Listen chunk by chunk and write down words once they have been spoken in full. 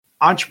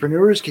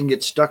Entrepreneurs can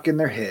get stuck in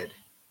their head.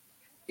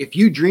 If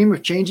you dream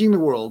of changing the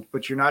world,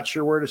 but you're not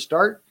sure where to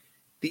start,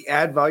 the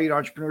Add Valued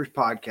Entrepreneurs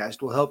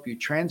podcast will help you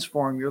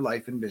transform your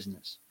life and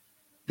business.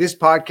 This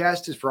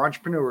podcast is for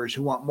entrepreneurs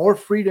who want more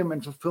freedom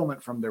and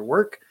fulfillment from their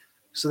work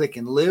so they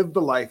can live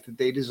the life that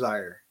they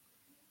desire.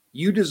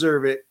 You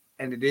deserve it,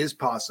 and it is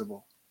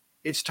possible.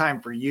 It's time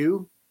for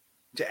you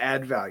to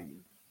add value.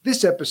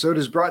 This episode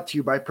is brought to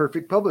you by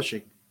Perfect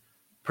Publishing.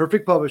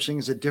 Perfect Publishing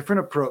is a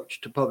different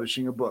approach to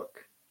publishing a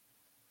book.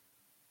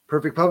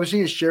 Perfect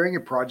Publishing is sharing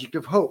a project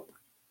of hope.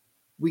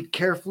 We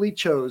carefully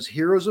chose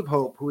heroes of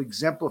hope who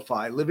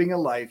exemplify living a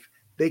life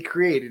they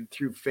created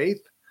through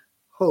faith,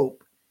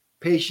 hope,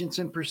 patience,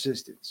 and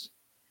persistence.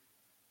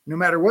 No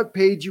matter what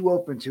page you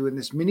open to in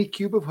this mini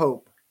cube of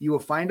hope, you will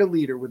find a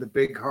leader with a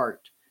big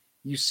heart.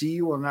 You see,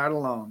 you are not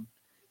alone.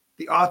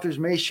 The authors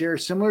may share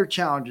similar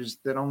challenges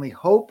that only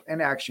hope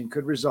and action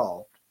could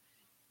resolve.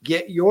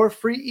 Get your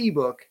free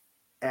ebook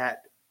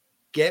at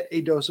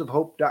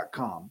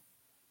getadoseofhope.com.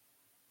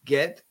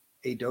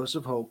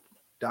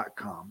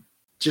 Getadoseofhope.com.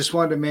 Just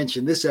wanted to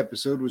mention this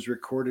episode was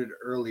recorded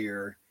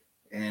earlier,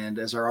 and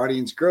as our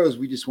audience grows,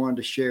 we just wanted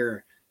to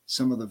share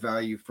some of the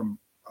value from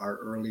our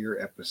earlier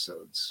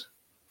episodes.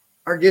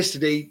 Our guest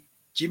today,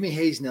 Jimmy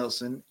Hayes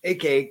Nelson,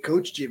 aka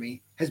Coach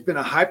Jimmy, has been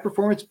a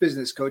high-performance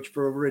business coach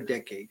for over a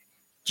decade.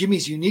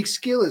 Jimmy's unique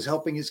skill is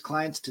helping his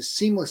clients to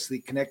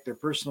seamlessly connect their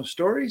personal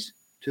stories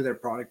to their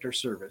product or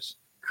service,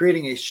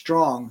 creating a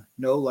strong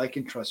know, like,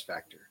 and trust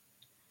factor.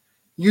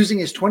 Using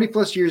his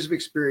 20-plus years of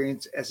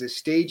experience as a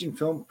stage and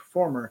film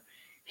performer,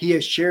 he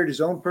has shared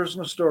his own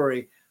personal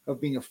story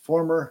of being a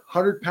former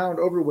 100-pound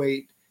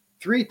overweight,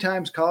 3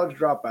 times college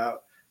dropout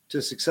to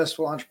a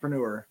successful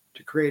entrepreneur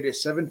to create a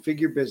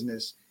 7-figure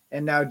business,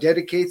 and now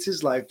dedicates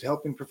his life to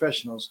helping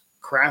professionals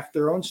craft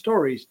their own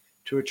stories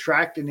to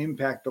attract and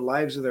impact the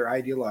lives of their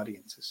ideal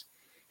audiences.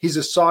 He's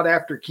a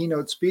sought-after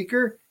keynote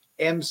speaker,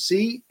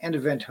 MC, and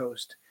event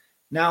host,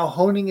 now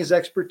honing his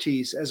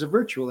expertise as a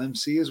virtual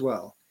MC as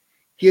well.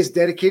 He has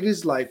dedicated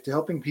his life to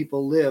helping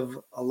people live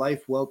a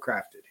life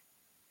well-crafted.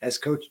 As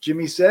Coach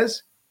Jimmy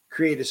says,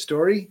 create a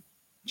story,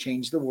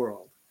 change the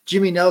world.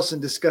 Jimmy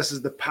Nelson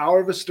discusses the power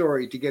of a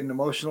story to get an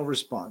emotional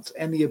response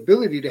and the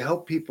ability to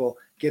help people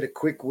get a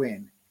quick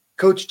win.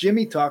 Coach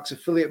Jimmy talks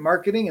affiliate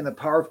marketing and the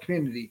power of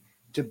community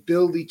to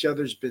build each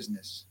other's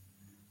business.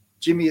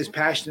 Jimmy is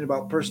passionate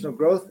about personal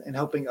growth and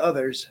helping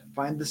others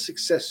find the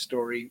success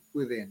story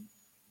within.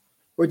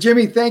 Well,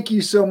 Jimmy, thank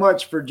you so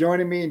much for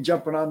joining me and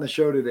jumping on the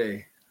show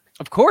today.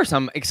 Of course,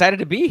 I'm excited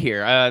to be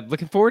here.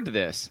 Looking forward to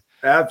this.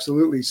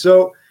 Absolutely.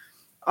 So,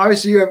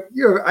 obviously,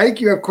 I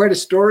think you have quite a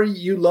story.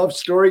 You love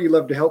story. You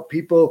love to help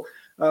people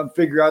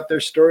figure out their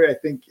story. I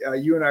think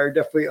you and I are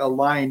definitely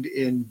aligned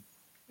in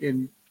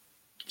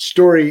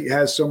story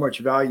has so much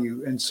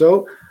value. And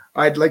so,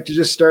 I'd like to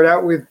just start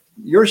out with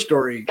your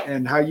story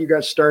and how you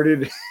got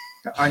started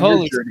on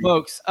Holy your journey.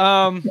 Smokes.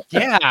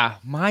 Yeah,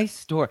 my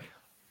story.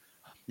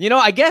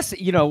 I guess,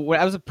 when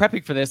I was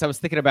prepping for this, I was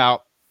thinking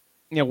about,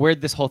 where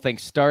this whole thing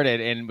started.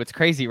 And what's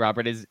crazy,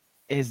 Robert, is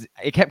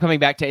it kept coming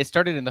back to, it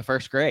started in the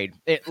first grade.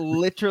 It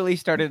literally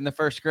started in the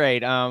first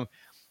grade. I'm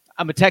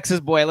a Texas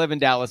boy. I live in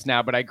Dallas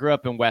now, but I grew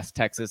up in West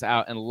Texas,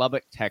 out in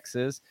Lubbock,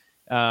 Texas.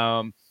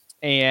 And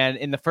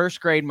in the first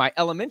grade, my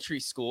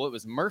elementary school, it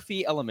was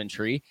Murphy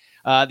Elementary.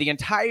 The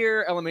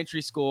entire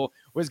elementary school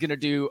was going to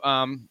do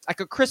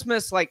like a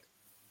Christmas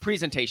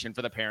presentation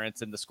for the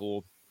parents in the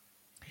school.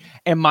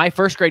 And my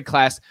first grade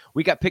class,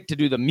 we got picked to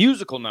do the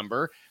musical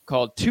number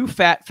called Too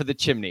Fat for the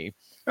Chimney,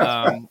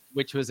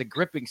 which was a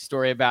gripping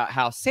story about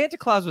how Santa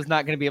Claus was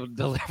not going to be able to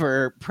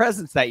deliver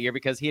presents that year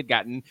because he had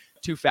gotten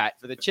too fat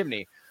for the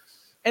chimney.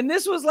 And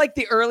this was like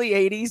the early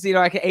 80s.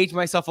 I can age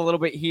myself a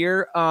little bit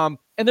here. And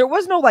there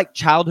was no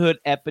childhood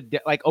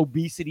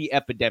obesity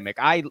epidemic.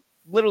 I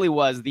literally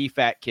was the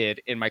fat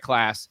kid in my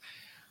class.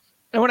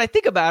 And when I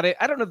think about it,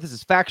 I don't know if this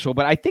is factual,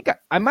 but I think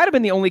I might have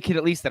been the only kid,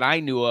 at least that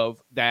I knew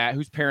of,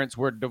 whose parents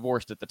were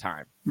divorced at the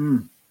time.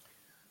 And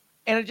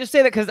I just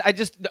say that because I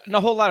just a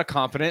whole lot of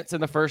confidence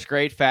in the first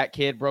grade, fat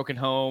kid, broken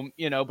home,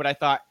 but I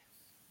thought,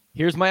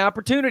 here's my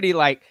opportunity.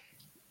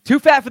 Too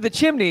fat for the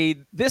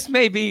chimney. This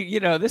may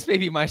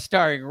be my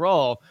starring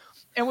role.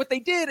 And what they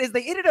did is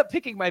they ended up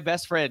picking my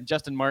best friend,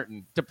 Justin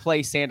Martin, to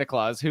play Santa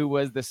Claus, who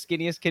was the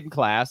skinniest kid in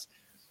class.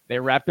 They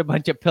wrapped a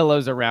bunch of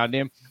pillows around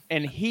him,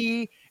 and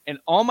he and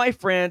all my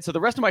friends, so the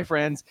rest of my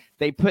friends,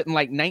 they put in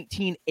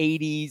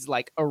 1980s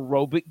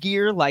aerobic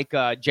gear,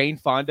 Jane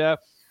Fonda,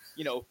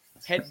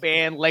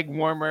 headband, leg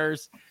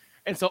warmers.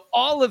 And so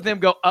all of them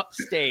go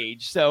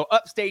upstage. So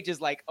upstage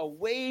is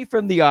away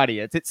from the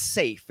audience. It's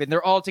safe. And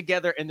they're all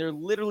together and they're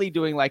literally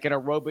doing an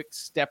aerobic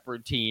step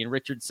routine,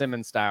 Richard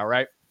Simmons style,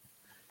 right?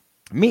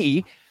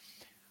 Me,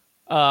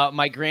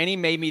 my granny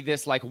made me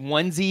this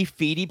onesie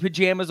feety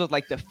pajamas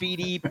with the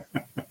feety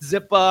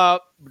zip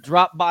up,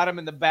 drop bottom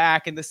in the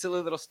back, and the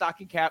silly little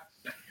stocking cap.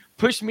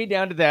 Pushed me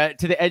down to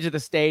the edge of the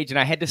stage, and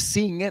I had to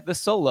sing the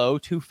solo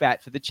 "Too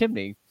Fat for the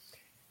Chimney."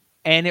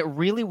 And it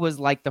really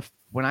was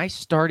when I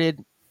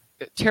started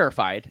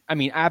terrified. I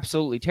mean,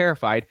 absolutely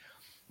terrified.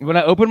 When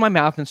I opened my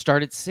mouth and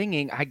started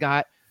singing, I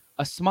got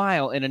a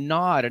smile and a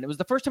nod. And it was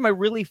the first time I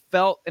really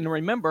felt and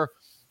remember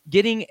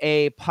getting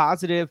a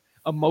positive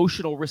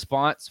emotional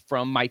response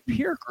from my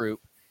peer group.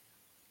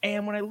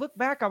 And when I look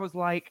back, I was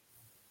like,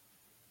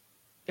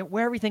 at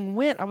where everything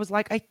went, I was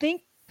like, I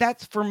think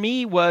that's for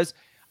me was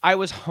I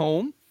was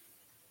home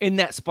in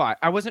that spot.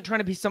 I wasn't trying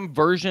to be some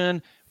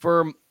version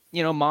for,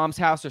 mom's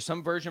house or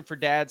some version for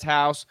dad's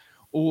house,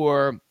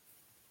 or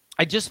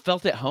I just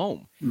felt at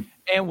home.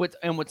 And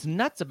what's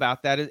nuts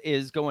about that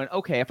is going,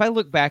 okay, if I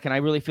look back and I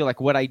really feel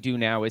like what I do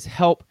now is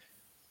help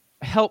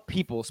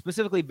people,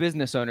 specifically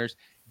business owners,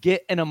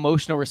 get an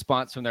emotional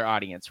response from their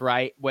audience,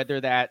 right?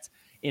 Whether that's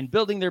in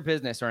building their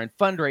business or in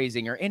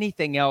fundraising or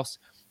anything else.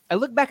 I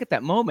look back at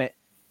that moment,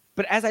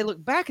 but as I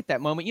look back at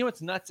that moment,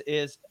 what's nuts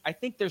is I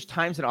think there's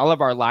times in all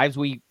of our lives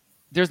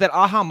there's that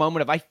aha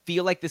moment of I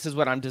feel like this is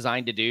what I'm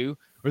designed to do,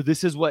 or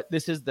this is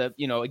the,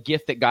 a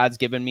gift that God's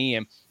given me,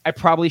 and I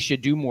probably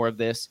should do more of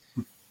this.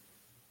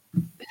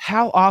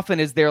 How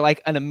often is there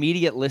like an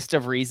immediate list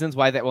of reasons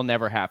why that will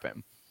never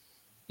happen?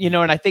 And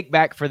I think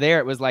back for there,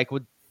 it was like,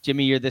 well,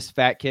 Jimmy, you're this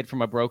fat kid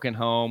from a broken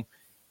home.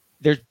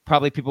 There's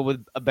probably people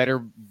with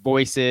better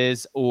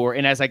voices,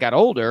 and as I got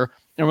older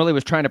and really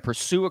was trying to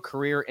pursue a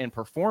career in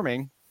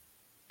performing,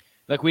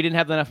 like we didn't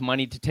have enough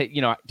money to take,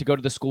 to go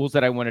to the schools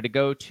that I wanted to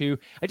go to.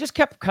 I just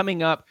kept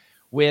coming up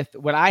with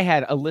what I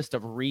had a list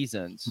of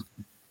reasons,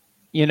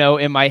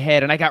 in my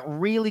head. And I got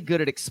really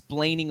good at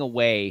explaining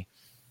away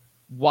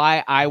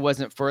why I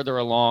wasn't further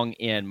along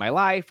in my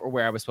life or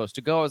where I was supposed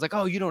to go. I was like,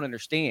 oh, you don't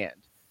understand.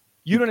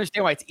 You don't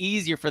understand why it's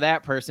easier for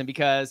that person,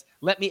 because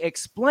let me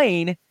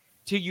explain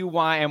to you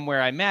why I'm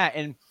where I'm at.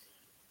 And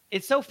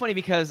it's so funny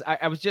because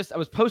I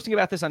was posting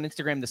about this on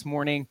Instagram this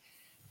morning.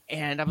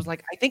 And I was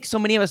like, I think so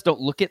many of us don't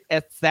look at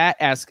that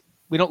as,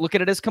 we don't look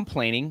at it as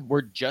complaining.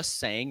 We're just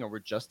saying, or we're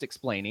just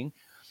explaining.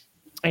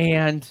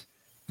 And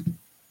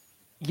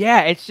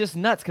yeah, it's just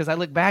nuts because I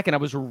look back and I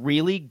was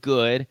really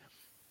good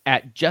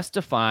at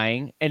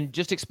justifying and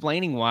just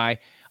explaining why,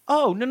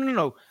 oh,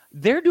 no.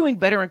 They're doing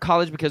better in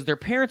college because their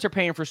parents are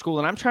paying for school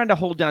and I'm trying to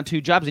hold down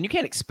 2 jobs and you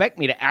can't expect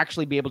me to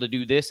actually be able to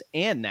do this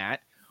and that.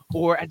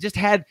 Or I just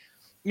had,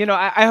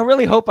 I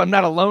really hope I'm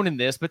not alone in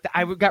this, but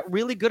I got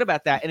really good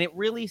about that. And it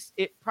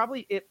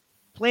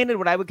planted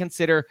what I would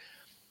consider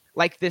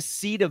like this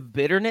seed of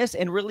bitterness.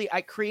 And really, I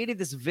created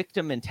this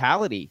victim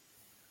mentality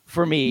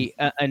for me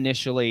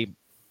initially.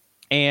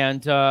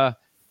 And,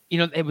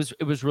 it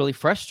was really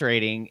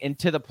frustrating. And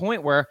to the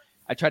point where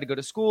I tried to go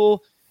to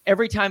school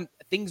every time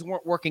things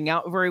weren't working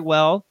out very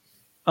well.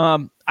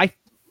 I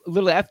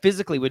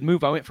physically would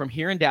move. I went from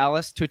here in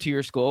Dallas to a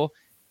 2-year school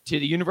to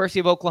the University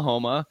of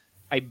Oklahoma.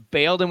 I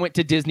bailed and went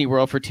to Disney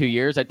World for 2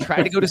 years. I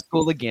tried to go to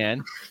school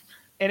again.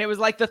 And it was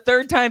like the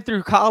third time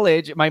through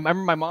college, I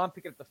remember my mom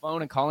picking up the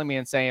phone and calling me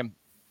and saying,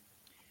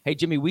 hey,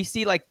 Jimmy, we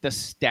see like the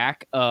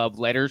stack of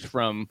letters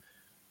from,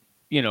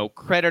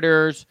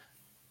 creditors,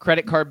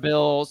 credit card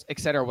bills, et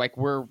cetera. Like,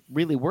 we're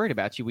really worried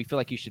about you. We feel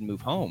like you should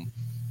move home.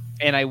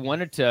 And I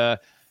wanted to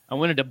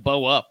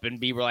bow up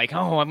and be like,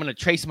 oh, I'm going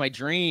to trace my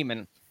dream.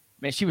 And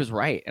man, she was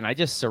right. And I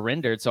just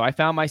surrendered. So I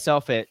found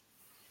myself at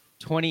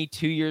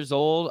 22 years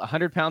old,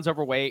 100 pounds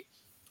overweight,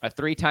 a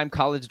 3-time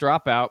college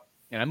dropout,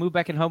 and I moved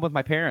back in home with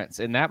my parents.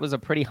 And that was a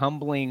pretty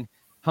humbling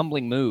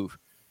move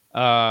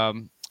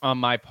on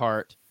my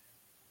part.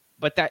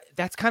 But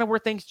that's kind of where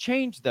things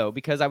changed, though,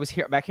 because I was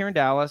back here in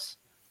Dallas.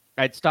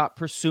 I'd stopped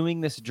pursuing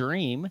this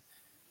dream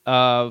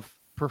of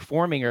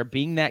performing or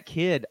being that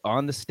kid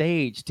on the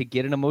stage to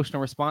get an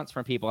emotional response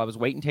from people. I was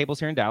waiting tables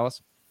here in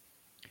Dallas.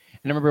 And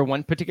I remember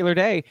one particular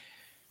day,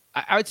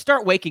 I would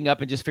start waking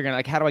up and just figuring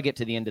like, how do I get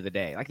to the end of the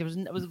day? Like I was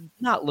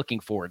not looking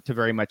forward to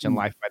very much in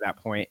life by that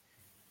point.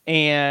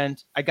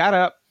 And I got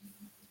up,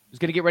 was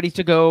going to get ready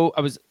to go.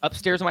 I was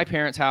upstairs in my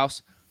parents'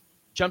 house,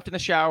 jumped in the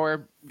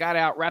shower, got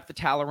out, wrapped the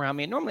towel around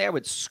me. And normally I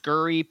would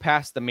scurry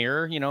past the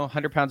mirror,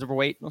 100 pounds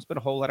overweight. Don't spend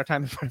a whole lot of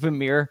time in front of a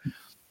mirror.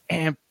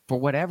 And for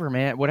whatever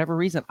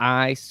reason,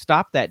 I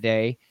stopped that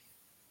day.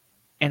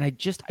 And I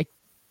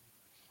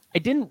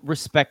didn't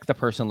respect the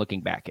person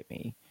looking back at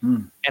me.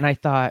 And I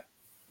thought,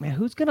 man,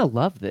 who's going to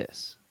love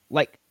this?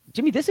 Like,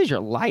 Jimmy, this is your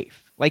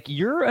life. Like,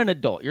 you're an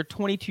adult. You're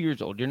 22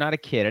 years old. You're not a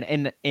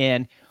kid.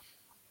 And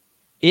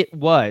it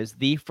was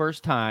the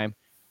first time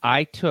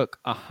I took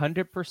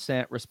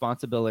 100%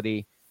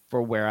 responsibility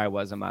for where I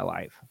was in my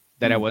life,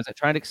 that I wasn't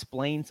trying to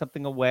explain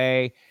something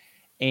away.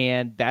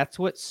 And that's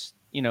what's,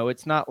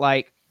 it's not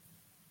like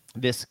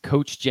this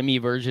Coach Jimmy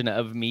version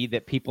of me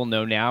that people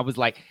know now. It was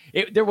like,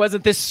 there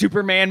wasn't this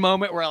Superman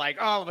moment where like,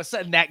 all of a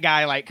sudden that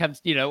guy like comes,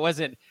 it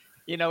wasn't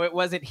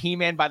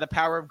He-Man by the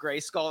power of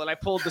Grayskull and I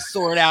pulled the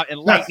sword out and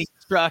lightning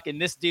struck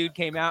and this dude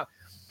came out.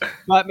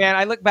 But man,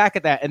 I look back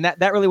at that and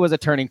that really was a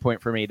turning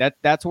point for me.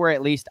 That's where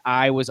at least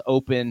I was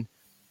open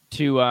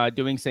to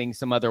doing things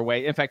some other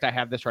way. In fact, I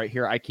have this right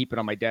here. I keep it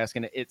on my desk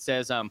and it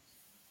says,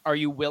 are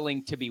you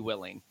willing to be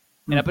willing?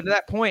 And up to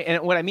that point,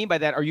 and what I mean by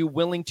that, are you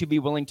willing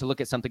to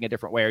look at something a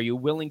different way? Are you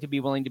willing to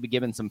be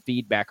given some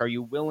feedback? Are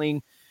you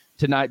willing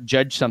to not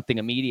judge something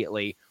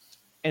immediately?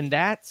 And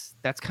that's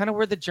kind of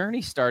where the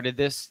journey started.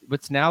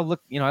 What's now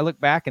I look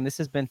back, and this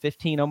has been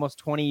 15, almost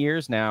 20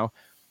 years now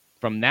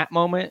from that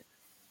moment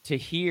to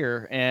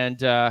here.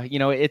 And,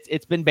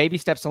 it's been baby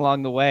steps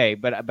along the way,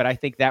 but I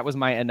think that was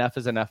my enough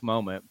is enough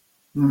moment.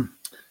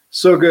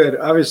 So good.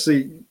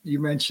 Obviously you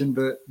mentioned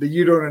the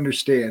you don't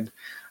understand,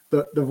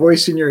 the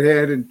voice in your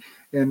head,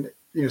 and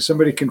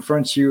somebody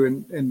confronts you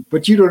and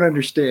but you don't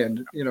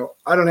understand.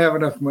 I don't have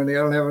enough money, I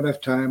don't have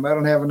enough time, I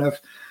don't have enough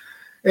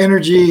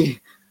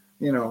energy.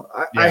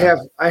 I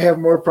have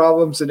more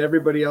problems than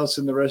everybody else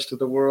in the rest of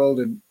the world,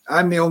 and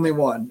I'm the only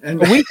one.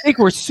 And we think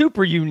we're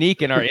super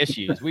unique in our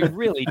issues. We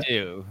really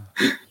do.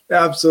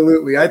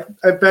 Absolutely.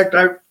 In fact,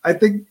 I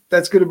think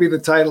that's going to be the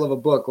title of a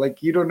book.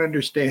 Like, you don't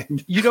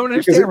understand. You don't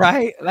understand,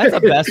 right? That's a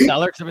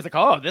bestseller. Because somebody's like,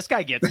 oh, this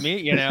guy gets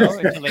me,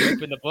 until they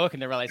open the book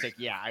and they realize, like,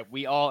 yeah,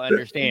 we all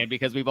understand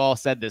because we've all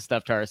said this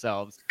stuff to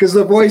ourselves. Because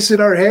the voice in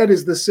our head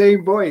is the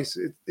same voice.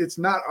 It's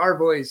not our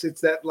voice.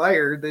 It's that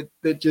liar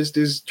that just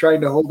is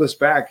trying to hold us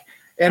back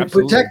and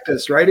protect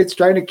us, right? It's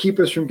trying to keep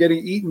us from getting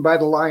eaten by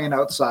the lion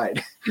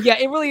outside. Yeah,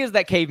 it really is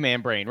that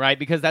caveman brain, right?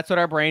 Because that's what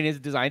our brain is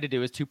designed to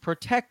do, is to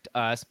protect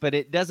us, but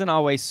it doesn't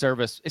always serve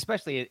us,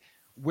 especially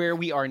where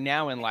we are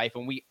now in life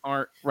when we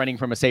aren't running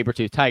from a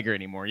saber-toothed tiger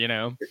anymore,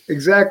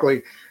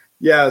 Exactly.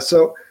 Yeah.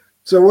 So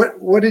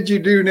what did you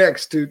do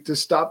next to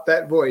stop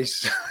that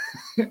voice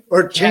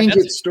or change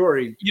its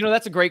story?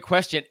 That's a great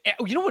question.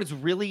 What is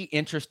really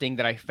interesting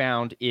that I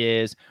found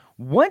is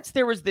once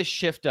there was this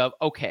shift of,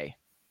 okay,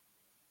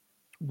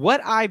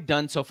 what I've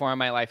done so far in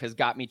my life has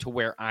got me to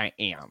where I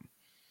am.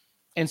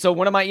 And so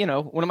one of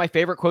my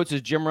favorite quotes is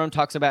Jim Rohn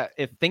talks about,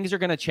 if things are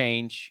going to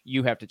change,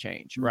 you have to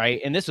change, right?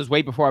 And this was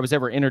way before I was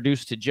ever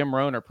introduced to Jim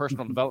Rohn or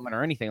personal development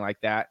or anything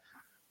like that.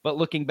 But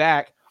looking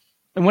back,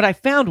 and what I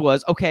found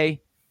was,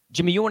 okay,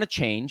 Jimmy, you want to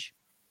change.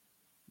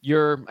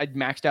 I'd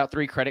maxed out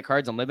 3 credit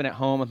cards. I'm living at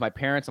home with my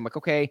parents. I'm like,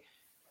 okay,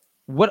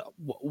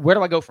 where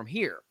do I go from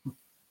here?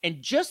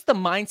 And just the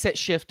mindset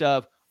shift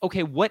of,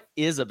 okay, what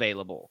is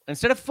available?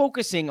 Instead of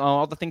focusing on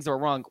all the things that were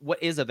wrong,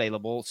 what is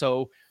available?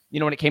 So,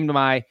 when it came to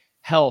my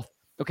health,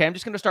 okay, I'm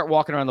just going to start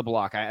walking around the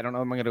block. I don't know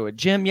if I'm going to go to a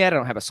gym yet. I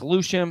don't have a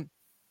solution.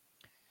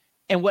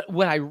 And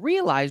what I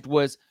realized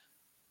was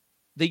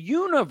the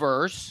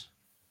universe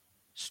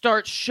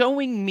starts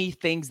showing me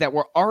things that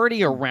were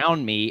already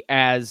around me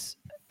as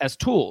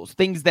tools,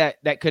 things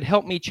that could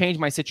help me change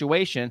my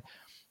situation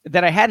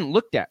that I hadn't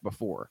looked at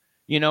before.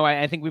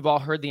 I think we've all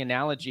heard the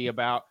analogy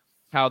about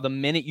how the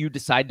minute you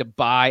decide to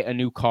buy a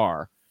new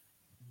car,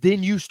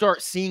 then you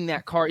start seeing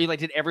that car. You're like,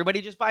 did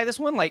everybody just buy this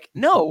one? Like,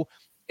 no.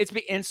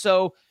 And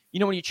so,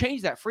 when you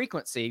change that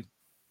frequency,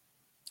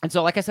 and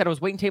so, like I said, I was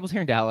waiting tables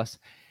here in Dallas,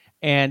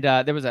 and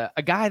there was a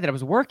guy that I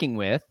was working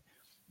with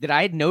that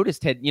I had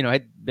noticed had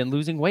been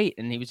losing weight,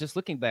 and he was just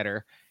looking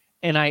better.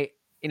 And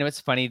it's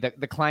funny,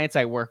 the clients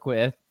I work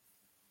with,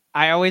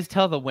 I always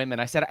tell the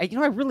women, I said, I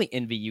really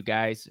envy you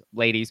guys,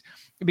 ladies,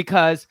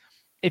 because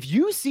if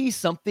you see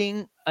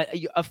something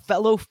a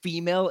fellow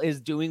female is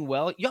doing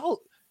well,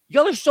 y'all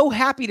are so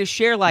happy to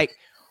share, like,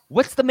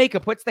 what's the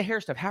makeup, what's the hair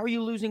stuff, how are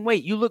you losing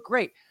weight, you look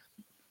great.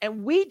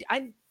 And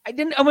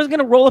I was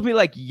gonna roll up and be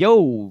like,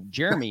 yo,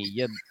 Jeremy,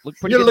 you look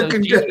pretty good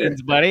in those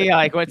jeans, buddy.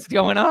 Like, what's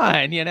going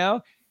on?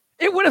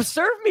 It would have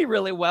served me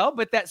really well,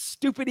 but that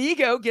stupid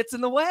ego gets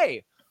in the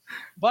way.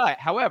 But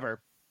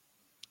however,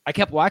 I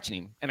kept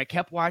watching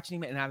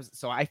him, and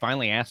I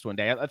finally asked one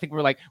day. I think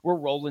we're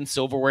rolling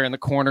silverware in the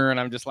corner, and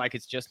I'm just like,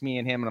 it's just me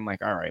and him, and I'm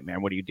like, all right,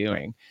 man, what are you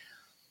doing?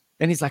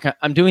 Then he's like,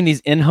 I'm doing these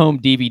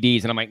in-home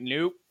DVDs, and I'm like,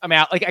 nope, I'm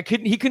out. Like,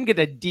 he couldn't get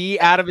a D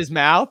out of his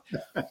mouth.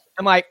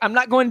 I'm like, I'm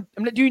not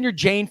doing your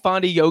Jane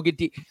Fonda yoga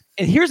D.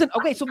 And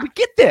okay, so we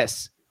get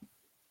this.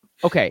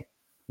 Okay,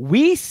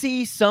 we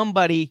see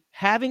somebody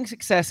having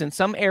success in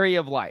some area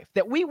of life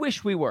that we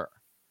wish we were.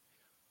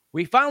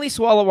 We finally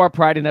swallow our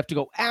pride enough to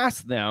go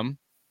ask them,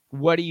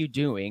 what are you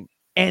doing?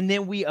 And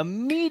then we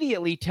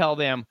immediately tell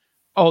them,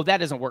 oh, that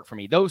doesn't work for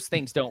me. Those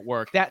things don't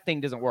work. That thing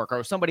doesn't work.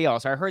 Or somebody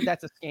else, I heard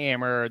that's a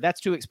scam, or that's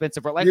too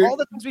expensive, or all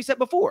the things we said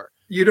before.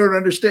 You don't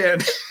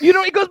understand.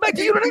 It goes back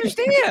to you don't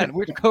understand.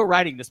 We're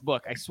co-writing this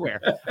book, I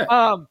swear.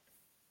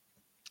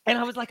 And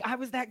I was like, I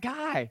was that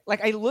guy.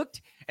 Like, I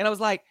looked and I was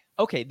like,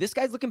 okay, this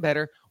guy's looking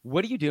better.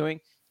 What are you doing?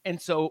 And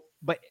so,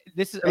 but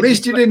this is at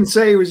least you didn't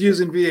say he was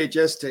using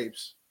VHS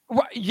tapes.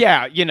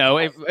 Yeah,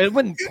 it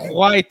wasn't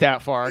quite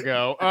that far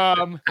ago.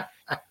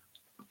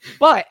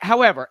 But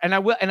however, and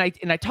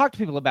I talk to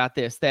people about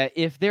this, that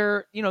if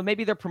they're,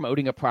 maybe they're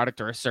promoting a product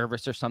or a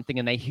service or something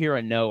and they hear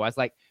a no, I was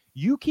like,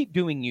 you keep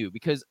doing you,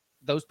 because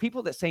those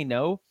people that say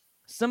no,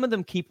 some of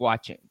them keep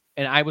watching.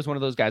 And I was one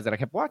of those guys that I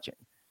kept watching,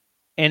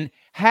 and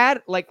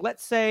had, like,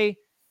 let's say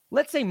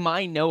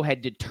my no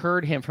had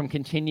deterred him from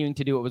continuing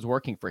to do what was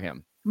working for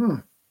him.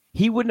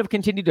 He wouldn't have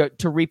continued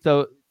to reap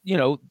the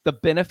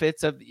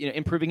benefits of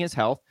improving his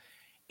health.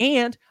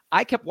 And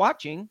I kept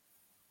watching,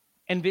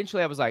 and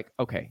eventually I was like,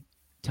 okay,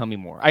 tell me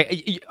more.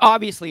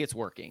 Obviously it's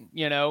working,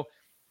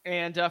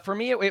 and for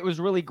me, it was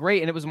really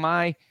great. And it was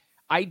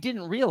I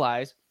didn't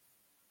realize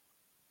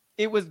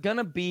it was going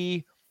to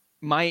be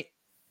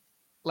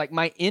like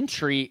my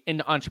entry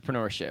into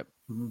entrepreneurship.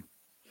 Mm-hmm.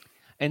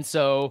 And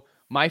so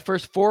my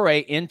first foray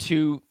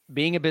into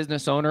being a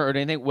business owner or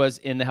anything was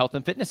in the health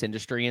and fitness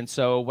industry. And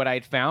so what I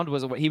had found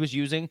was what he was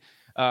using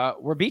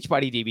were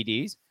Beachbody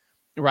DVDs,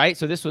 right?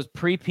 So this was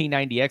pre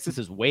P90X. This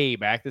is way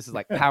back. This is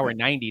like Power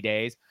 90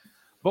 days.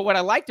 But what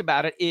I liked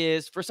about it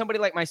is for somebody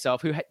like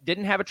myself who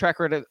didn't have a track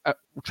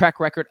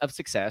record of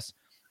success,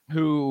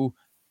 who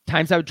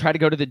times I would try to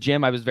go to the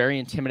gym, I was very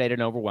intimidated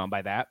and overwhelmed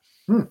by that.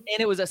 And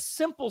it was a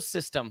simple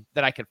system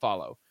that I could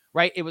follow,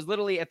 right? It was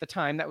literally at the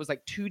time that was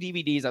like 2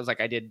 DVDs. I was like,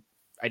 I did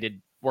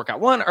workout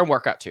 1 or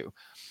workout 2.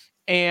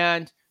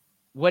 And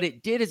what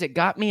it did is it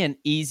got me an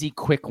easy,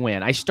 quick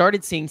win. I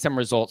started seeing some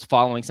results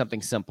following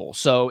something simple.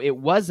 So it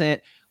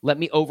wasn't, let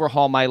me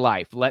overhaul my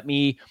life. Let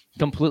me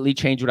completely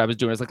change what I was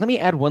doing. I was like, let me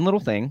add one little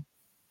thing,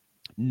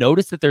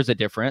 notice that there's a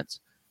difference,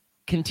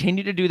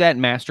 continue to do that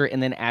and master it,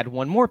 and then add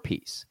one more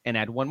piece and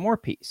add one more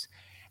piece.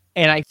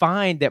 And I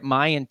find that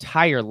my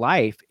entire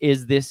life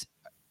is this,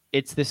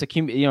 it's this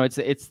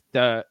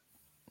it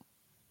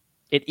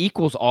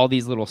equals all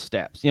these little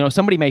steps.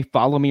 Somebody may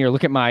follow me or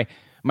look at my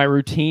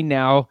routine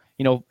now,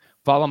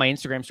 follow my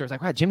Instagram stories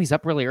like, wow, Jimmy's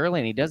up really early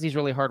and he does these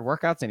really hard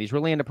workouts and he's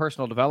really into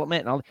personal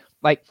development and all.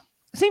 Like,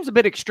 it seems a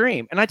bit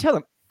extreme. And I tell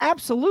them,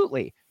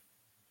 absolutely.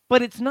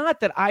 But it's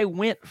not that I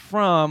went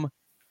from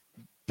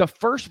the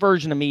first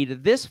version of me to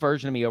this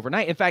version of me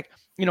overnight. In fact,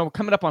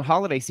 coming up on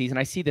holiday season,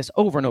 I see this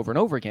over and over and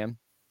over again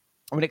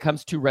when it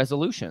comes to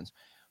resolutions.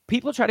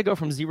 People try to go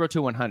from 0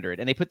 to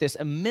 100 and they put this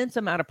immense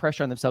amount of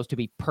pressure on themselves to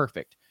be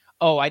perfect.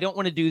 Oh, I don't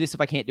want to do this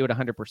if I can't do it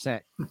 100%.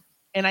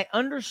 And I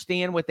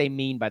understand what they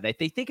mean by that.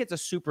 They think it's a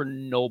super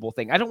noble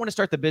thing. I don't want to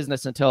start the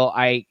business until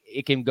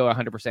it can go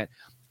 100%.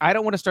 I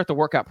don't want to start the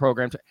workout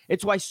program.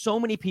 It's why so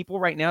many people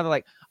right now, they're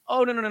like,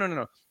 oh,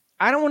 no.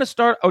 I don't want to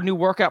start a new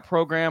workout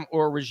program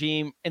or a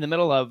regime in the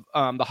middle of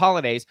the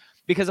holidays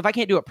because if I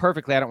can't do it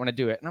perfectly, I don't want to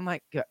do it. And I'm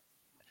like,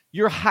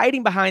 you're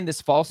hiding behind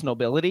this false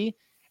nobility.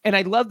 And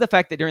I love the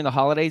fact that during the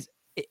holidays,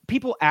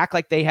 people act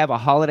like they have a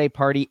holiday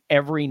party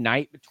every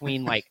night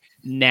between like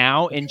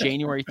now and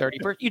January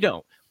 31st. You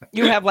don't.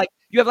 You have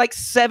like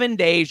 7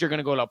 days you're going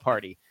to go to a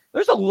party.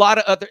 There's a lot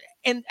of other,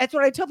 and that's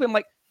what I tell them.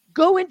 Like,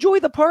 go enjoy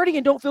the party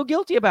and don't feel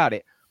guilty about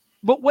it.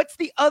 But what's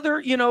the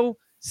other,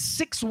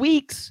 6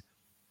 weeks?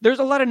 There's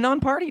a lot of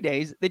non-party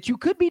days that you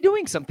could be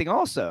doing something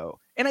also.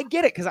 And I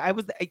get it because I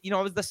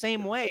was the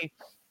same way.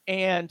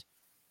 And,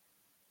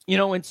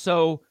 and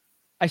so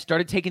I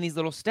started taking these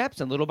little steps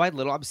and little by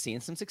little, I was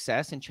seeing some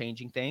success and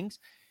changing things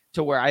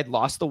to where I'd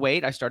lost the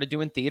weight. I started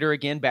doing theater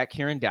again back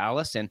here in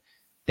Dallas. And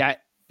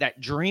that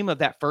dream of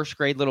that first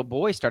grade little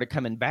boy started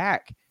coming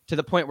back to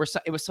the point where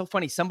it was so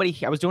funny.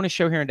 I was doing a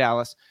show here in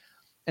Dallas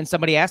and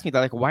somebody asked me,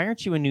 they're like, why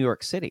aren't you in New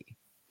York City?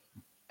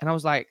 And I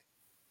was like,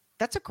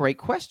 that's a great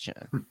question.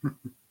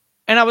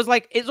 And I was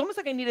like, it's almost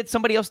like I needed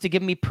somebody else to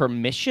give me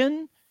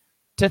permission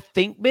to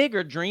think big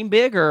or dream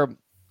big, or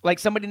like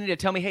somebody needed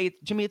to tell me, hey,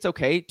 Jimmy, it's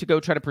okay to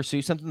go try to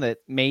pursue something that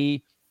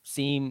may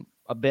seem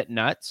a bit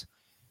nuts.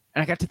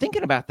 And I got to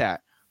thinking about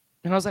that.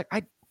 And I was like,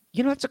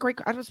 that's a great,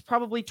 I was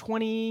probably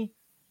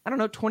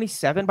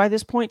 27 by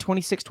this point,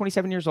 26,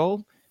 27 years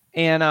old.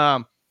 And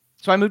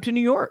so I moved to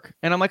New York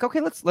and I'm like, okay,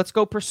 let's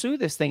go pursue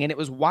this thing. And it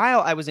was while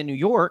I was in New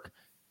York,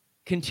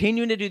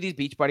 continuing to do these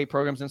Beachbody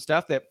programs and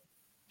stuff that,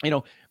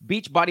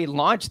 Beachbody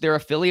launched their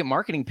affiliate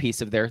marketing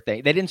piece of their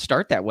thing. They didn't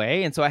start that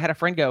way. And so I had a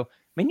friend go,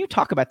 man, you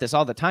talk about this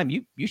all the time.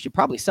 You should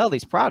probably sell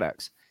these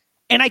products.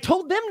 And I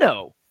told them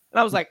no. And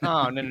I was like,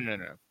 oh, no.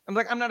 I'm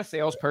like, I'm not a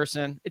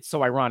salesperson. It's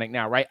so ironic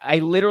now, right? I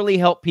literally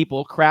help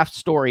people craft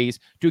stories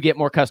to get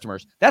more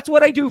customers. That's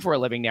what I do for a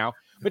living now.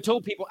 But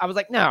told people, I was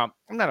like, no,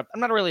 I'm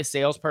not really a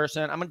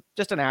salesperson. I'm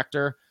just an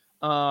actor.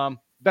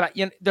 But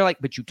they're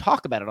like, but you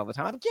talk about it all the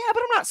time. I'm like, yeah,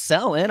 but I'm not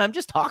selling. I'm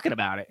just talking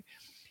about it.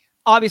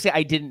 Obviously,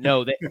 I didn't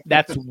know that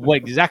that's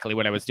exactly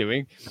what I was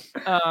doing.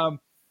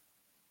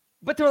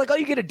 But they're like, oh,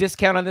 you get a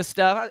discount on this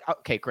stuff.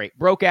 Okay, great.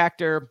 Broke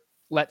actor.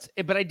 But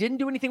I didn't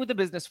do anything with the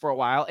business for a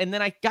while. And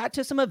then I got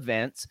to some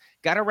events,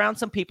 got around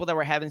some people that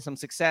were having some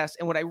success.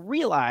 And what I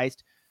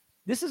realized,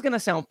 this is going to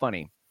sound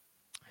funny,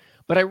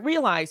 but I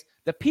realized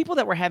the people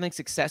that were having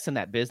success in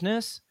that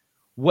business,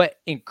 what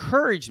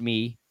encouraged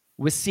me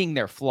was seeing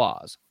their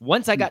flaws.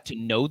 Once I got to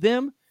know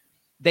them,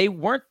 they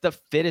weren't the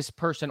fittest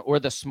person or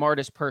the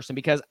smartest person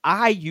because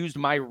I used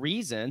my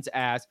reasons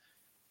as,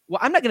 well,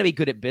 I'm not going to be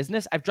good at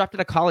business. I've dropped out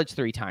of college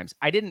 3 times.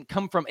 I didn't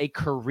come from a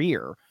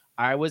career.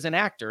 I was an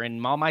actor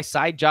and all my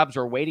side jobs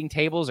were waiting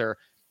tables or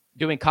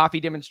doing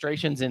coffee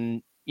demonstrations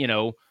in,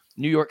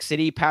 New York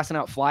City, passing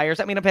out flyers.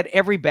 I mean, I've had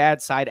every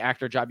bad side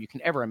actor job you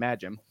can ever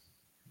imagine.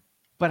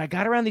 But I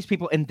got around these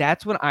people and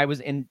that's when I was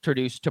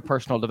introduced to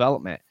personal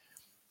development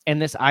and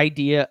this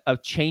idea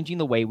of changing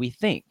the way we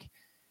think.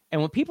 And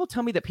when people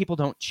tell me that people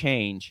don't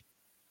change,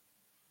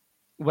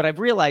 what I've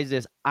realized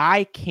is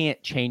I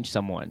can't change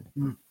someone,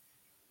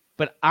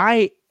 but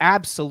I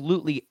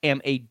absolutely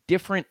am a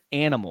different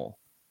animal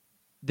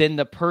than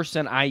the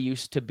person I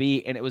used to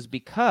be. And it was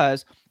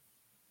because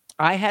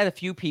I had a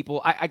few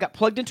people, I got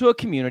plugged into a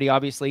community,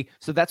 obviously.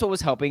 So that's what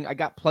was helping. I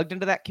got plugged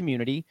into that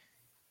community.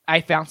 I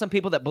found some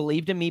people that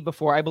believed in me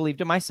before I believed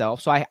in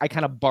myself. So I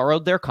kind of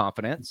borrowed their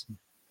confidence.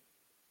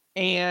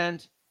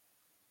 And,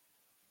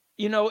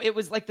 it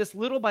was like this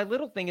little by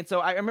little thing. And so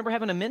I remember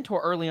having a mentor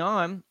early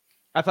on.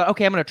 I thought,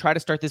 okay, I'm going to try to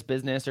start this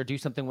business or do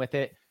something with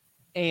it.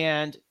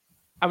 And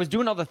I was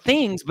doing all the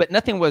things, but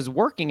nothing was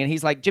working. And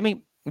he's like,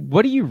 Jimmy,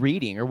 what are you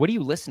reading or what are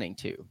you listening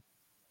to?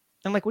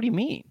 I'm like, what do you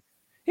mean?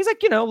 He's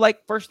like, like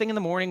first thing in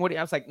the morning.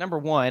 I was like, number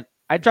one,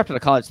 I dropped out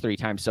of college 3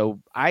 times.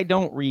 So I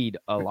don't read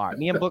a lot.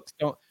 Me and books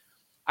don't.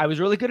 I was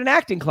really good in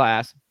acting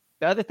class.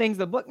 The other things,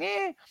 the book,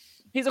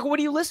 He's like, well, what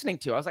are you listening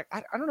to? I was like,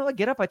 I don't know. I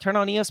get up, I turn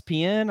on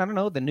ESPN. I don't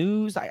know, the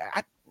news.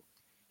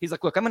 He's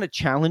like, look, I'm going to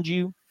challenge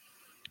you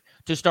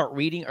to start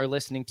reading or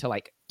listening to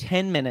like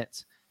 10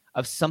 minutes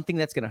of something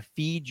that's going to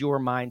feed your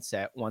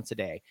mindset once a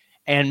day.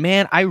 And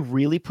man, I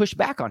really pushed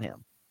back on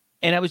him.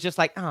 And I was just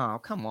like, oh,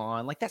 come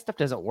on. Like that stuff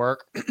doesn't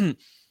work.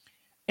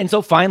 And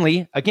so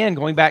finally, again,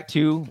 going back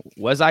to,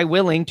 was I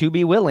willing to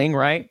be willing,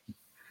 right?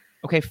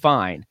 Okay,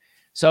 fine.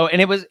 So,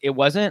 and it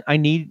wasn't, I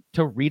need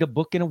to read a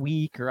book in a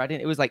week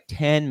it was like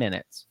 10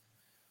 minutes.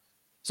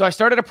 So I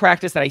started a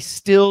practice that I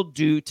still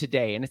do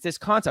today. And it's this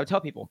concept. I tell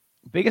people,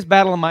 biggest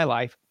battle in my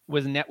life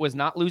was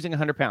not losing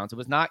 100 pounds. It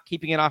was not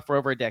keeping it off for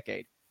over a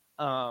decade.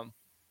 I'm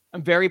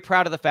very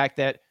proud of the fact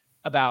that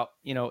about,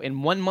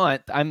 in 1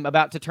 month, I'm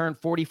about to turn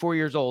 44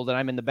 years old and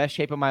I'm in the best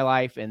shape of my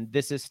life. And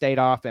this has stayed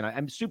off. And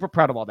I'm super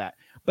proud of all that.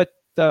 But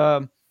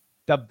the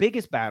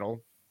biggest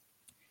battle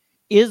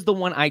is the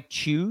one I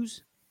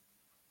choose.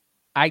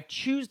 I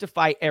choose to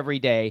fight every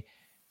day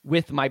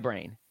with my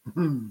brain.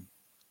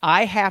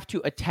 I have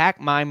to attack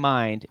my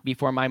mind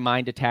before my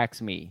mind attacks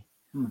me.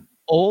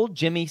 Old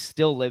Jimmy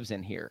still lives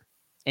in here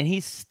and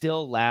he's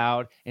still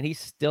loud and he's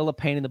still a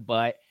pain in the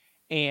butt.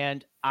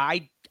 And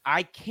I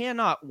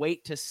cannot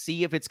wait to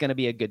see if it's going to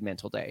be a good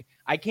mental day.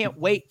 I can't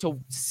wait to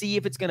see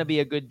if it's going to be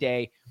a good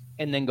day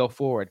and then go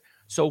forward.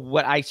 So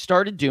what I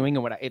started doing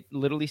and what I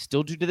literally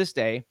still do to this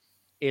day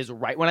is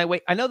right when I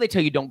wake. I know they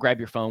tell you don't grab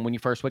your phone when you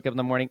first wake up in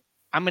the morning.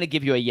 I'm going to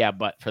give you a yeah,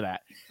 but for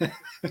that.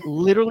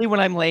 Literally when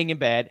I'm laying in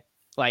bed,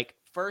 like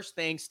first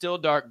thing, still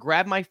dark,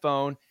 grab my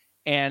phone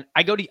and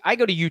I go to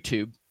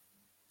YouTube.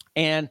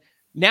 And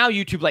now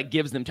YouTube like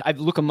gives them I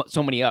look them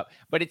so many up,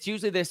 but it's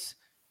usually this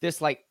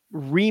like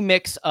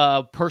remix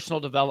of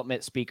personal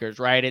development speakers,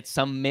 right? It's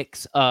some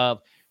mix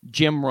of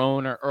Jim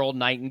Rohn or Earl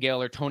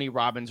Nightingale or Tony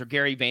Robbins or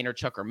Gary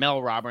Vaynerchuk or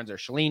Mel Robbins or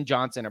Chalene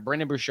Johnson or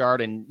Brendan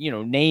Burchard and,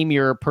 name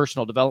your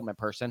personal development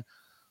person.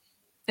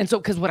 And so,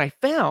 because what I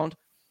found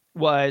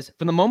was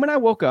from the moment I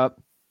woke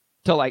up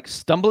to like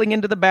stumbling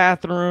into the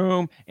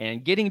bathroom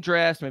and getting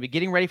dressed, maybe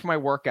getting ready for my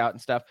workout and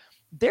stuff,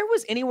 there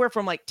was anywhere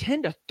from like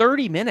 10 to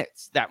 30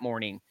 minutes that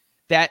morning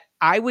that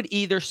I would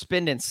either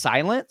spend in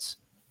silence.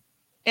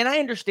 And I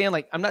understand,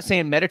 like, I'm not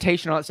saying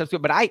meditation, all that stuff's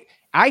good, but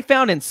I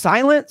found in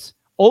silence,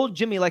 old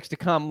Jimmy likes to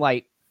come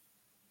like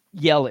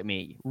yell at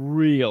me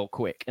real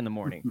quick in the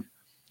morning.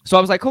 So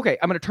I was like, okay,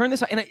 I'm going to turn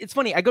this on. And it's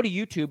funny, I go to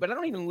YouTube, but I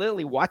don't even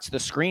literally watch the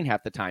screen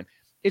half the time.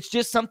 It's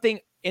just something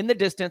in the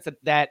distance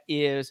that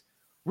is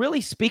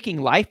really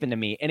speaking life into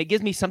me. And it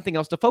gives me something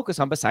else to focus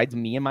on besides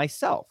me and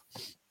myself.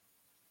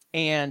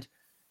 And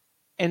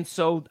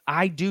so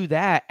I do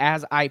that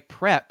as I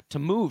prep to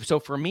move. So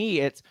for me,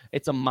 it's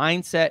a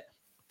mindset,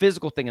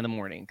 physical thing in the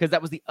morning. Because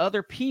that was the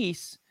other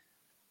piece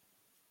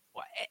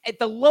at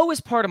the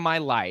lowest part of my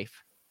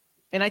life.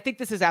 And I think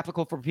this is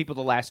applicable for people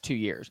the last 2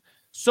 years.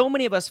 So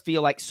many of us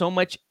feel like so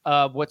much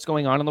of what's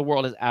going on in the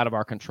world is out of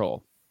our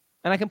control.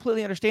 And I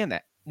completely understand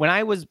that. When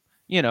I was,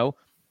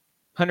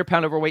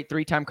 100-pound overweight,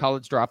 3-time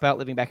college dropout,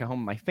 living back at home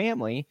with my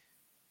family,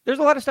 there's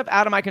a lot of stuff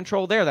out of my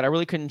control there that I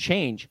really couldn't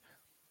change.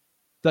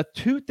 The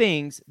 2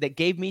 things that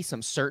gave me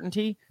some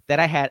certainty that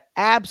I had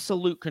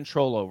absolute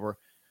control over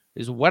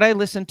is what I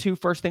listened to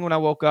first thing when I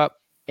woke up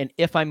and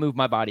if I moved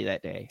my body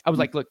that day. I was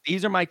like, look,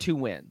 these are my 2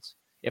 wins.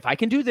 If I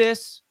can do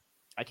this,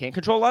 I can't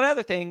control a lot of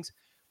other things.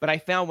 But I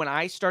found when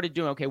I started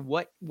doing, okay,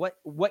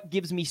 what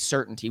gives me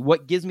certainty?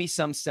 What gives me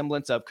some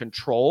semblance of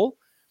control?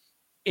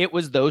 It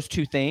was those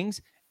 2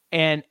 things.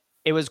 And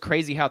it was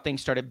crazy how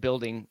things started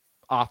building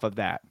off of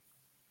that.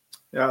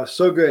 Yeah,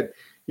 so good.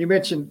 You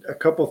mentioned a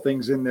couple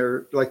things in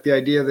there, like the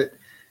idea that,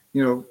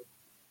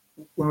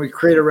 when we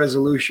create a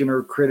resolution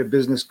or create a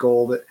business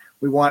goal that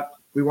we want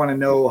to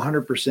know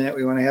 100%,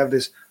 we want to have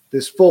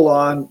this full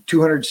on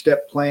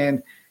 200-step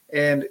plan.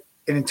 And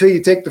until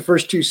you take the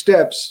first 2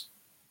 steps,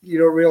 you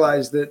don't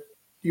realize that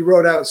you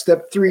wrote out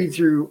step 3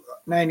 through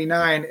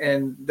 99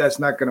 and that's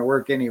not going to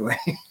work anyway.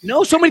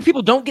 No, so many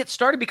people don't get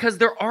started because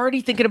they're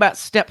already thinking about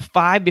step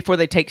 5 before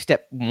they take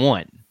step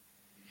 1.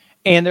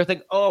 And they're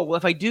thinking, oh, well,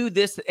 if I do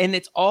this, and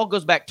it all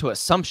goes back to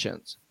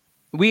assumptions.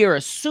 We are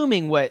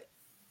assuming what,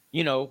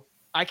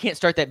 I can't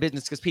start that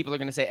business because people are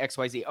going to say X,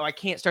 Y, Z. Oh, I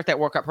can't start that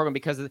workout program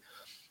because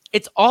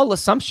it's all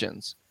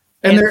assumptions.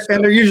 And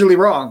they're usually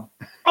wrong.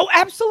 Oh,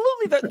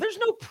 absolutely. There's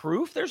no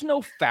proof. There's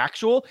no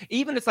factual.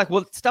 Even it's like,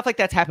 well, stuff like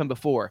that's happened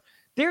before.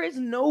 There is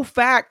no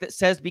fact that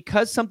says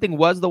because something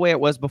was the way it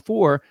was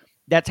before,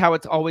 that's how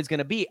it's always going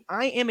to be.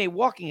 I am a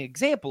walking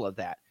example of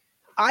that.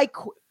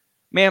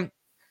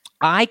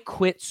 I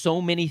quit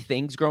so many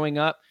things growing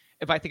up.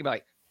 If I think about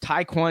like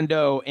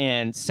taekwondo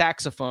and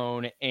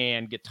saxophone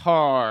and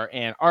guitar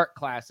and art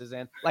classes,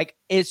 and like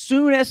as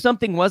soon as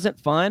something wasn't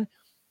fun,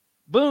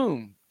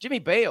 boom, Jimmy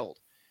bailed.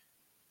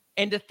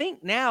 And to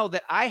think now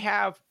that I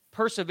have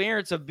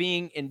perseverance of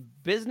being in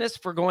business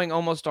for going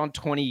almost on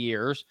 20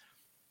 years,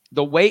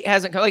 the weight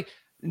hasn't come. Like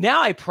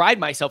now I pride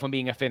myself on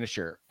being a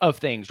finisher of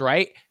things,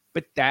 right?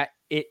 But that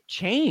it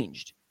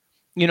changed,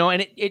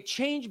 and it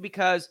changed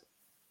because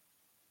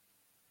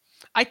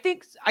I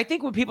think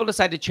when people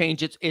decide to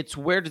change, it's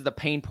where does the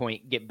pain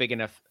point get big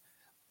enough?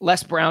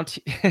 Les Brown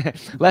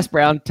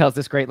tells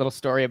this great little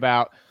story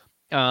about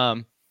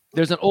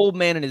there's an old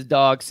man and his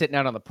dog sitting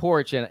out on the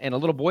porch, and a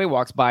little boy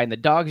walks by, and the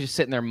dog's just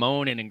sitting there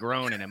moaning and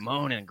groaning and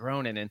moaning and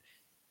groaning. And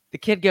the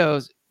kid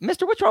goes,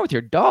 "Mister, what's wrong with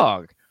your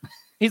dog?"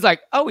 He's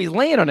like, "Oh, he's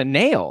laying on a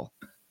nail."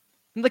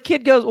 And the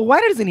kid goes, "Well, why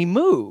doesn't he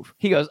move?"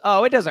 He goes,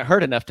 "Oh, it doesn't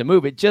hurt enough to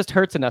move. It just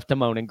hurts enough to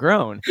moan and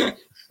groan."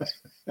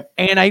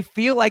 And I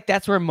feel like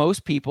that's where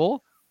most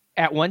people,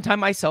 at one time,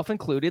 myself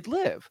included,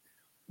 live.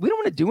 We don't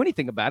want to do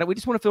anything about it. We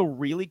just want to feel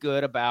really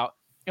good about,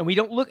 and we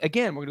don't look,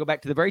 again, we're going to go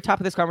back to the very top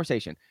of this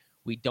conversation.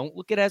 We don't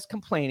look at it as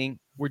complaining.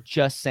 We're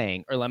just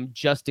saying, or I'm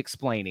just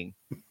explaining.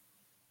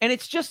 And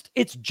it's just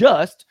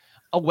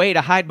a way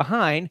to hide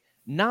behind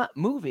not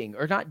moving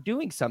or not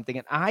doing something.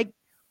 And I,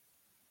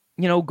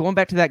 going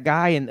back to that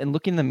guy and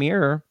looking in the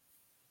mirror,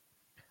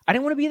 I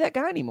didn't want to be that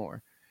guy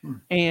anymore.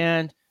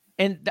 And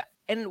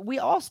we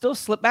all still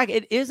slip back.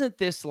 It isn't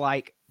this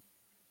like,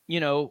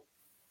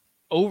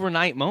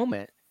 overnight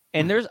moment.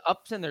 And there's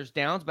ups and there's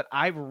downs, but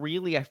I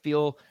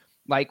feel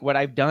like what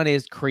I've done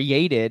is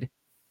created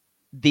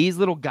these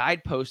little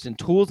guideposts and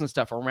tools and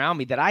stuff around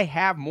me that I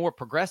have more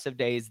progressive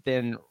days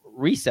than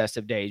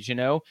recessive days,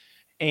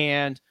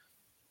 and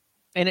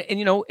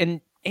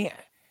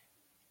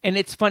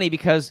it's funny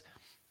because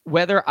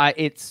whether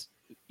it's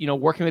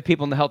working with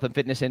people in the health and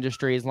fitness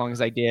industry as long as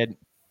I did,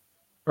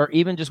 or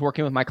even just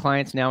working with my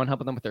clients now and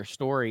helping them with their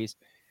stories,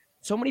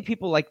 so many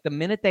people, like the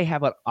minute they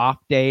have an off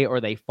day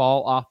or they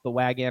fall off the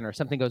wagon or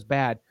something goes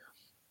bad,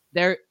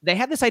 they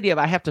have this idea of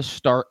I have to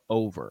start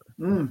over.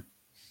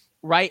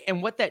 Right.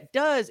 And what that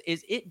does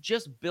is it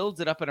just builds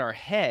it up in our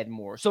head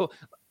more. So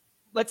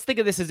let's think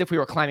of this as if we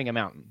were climbing a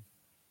mountain.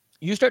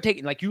 You start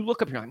taking, like, you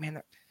look up and you're like,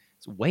 man,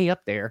 it's way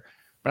up there,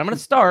 but I'm going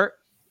to start.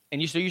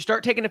 And you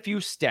start taking a few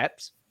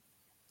steps,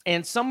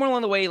 and somewhere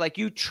along the way, like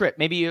you trip,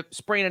 maybe you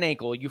sprain an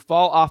ankle, you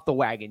fall off the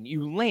wagon,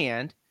 you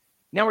land.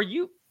 Now, are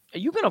you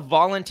going to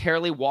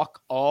voluntarily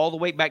walk all the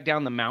way back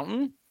down the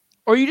mountain?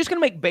 Or are you just going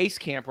to make base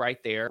camp right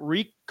there,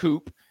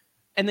 recoup,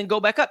 and then go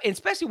back up? And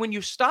especially when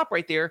you stop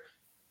right there,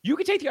 you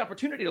can take the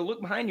opportunity to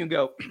look behind you and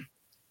go,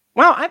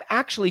 wow, I've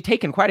actually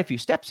taken quite a few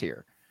steps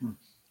here.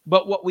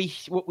 But what we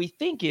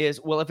think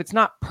is, well, if it's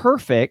not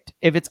perfect,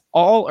 if it's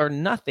all or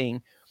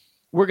nothing,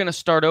 we're going to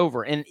start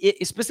over. And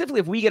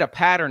specifically, if we get a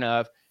pattern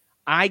of,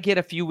 I get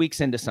a few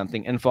weeks into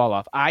something and fall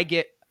off, I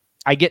get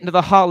into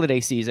the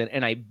holiday season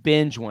and I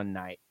binge one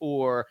night,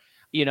 or,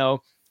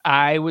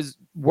 I was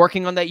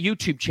working on that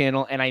YouTube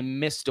channel and I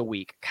missed a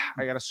week.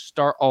 God, I got to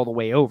start all the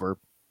way over.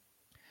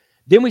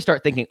 Then we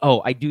start thinking,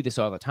 oh, I do this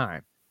all the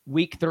time.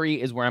 Week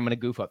 3 is where I'm going to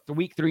goof up. The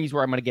week 3 is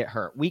where I'm going to get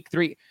hurt. Week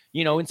 3,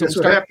 and so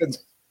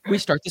we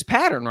start this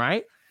pattern,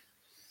 right?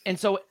 And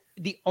so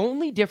the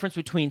only difference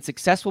between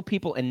successful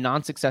people and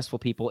non-successful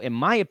people, in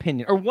my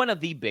opinion, or one of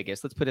the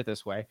biggest, let's put it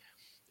this way,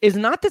 is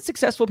not that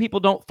successful people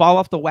don't fall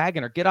off the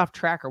wagon or get off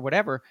track or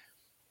whatever.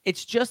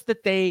 It's just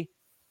that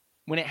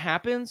when it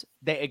happens,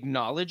 they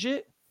acknowledge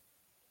it,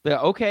 they're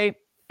okay,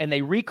 and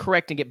they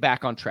recorrect and get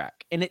back on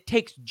track. And it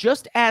takes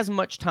just as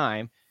much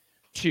time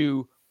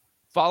to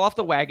fall off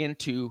the wagon,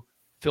 to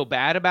feel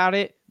bad about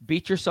it,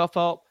 beat yourself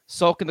up,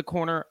 sulk in the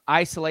corner,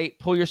 isolate,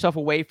 pull yourself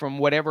away from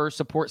whatever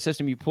support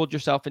system you pulled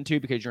yourself into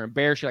because you're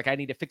embarrassed. You're like, I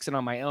need to fix it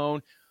on my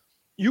own.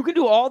 You can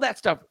do all that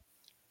stuff,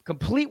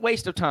 complete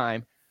waste of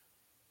time,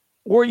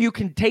 or you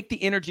can take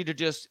the energy to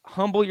just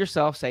humble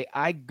yourself, say,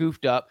 I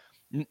goofed up,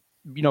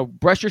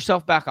 brush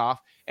yourself back off,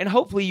 and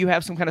hopefully you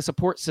have some kind of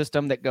support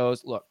system that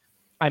goes, look,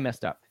 I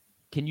messed up.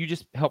 Can you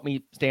just help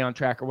me stay on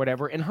track or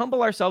whatever? And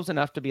humble ourselves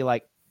enough to be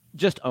like,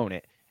 just own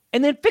it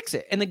and then fix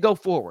it and then go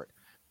forward.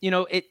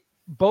 It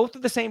both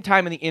at the same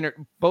time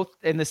both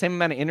in the same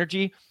amount of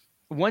energy.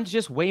 One's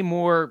just way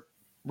more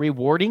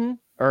rewarding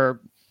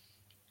or,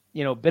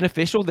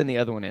 beneficial than the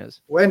other one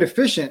is. Well, and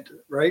efficient,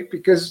 right?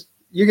 Because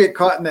you get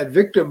caught in that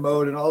victim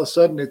mode and all of a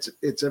sudden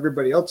it's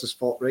everybody else's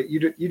fault, right?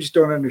 You just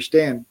don't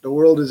understand. The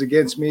world is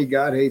against me.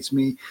 God hates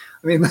me.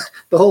 I mean,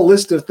 the whole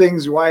list of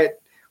things, why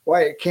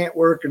it can't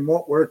work and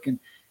won't work.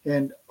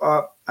 And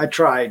I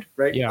tried,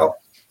 right? Yeah.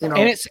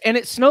 And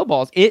it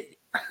snowballs.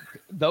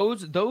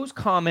 Those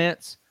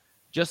comments,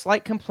 just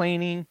like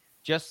complaining,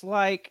 just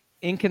like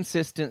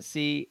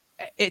inconsistency,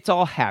 it's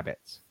all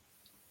habits.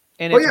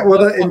 And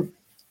and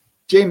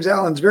James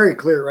Allen's very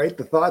clear, right?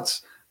 The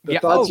thoughts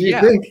you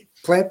think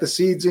plant the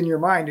seeds in your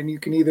mind, and you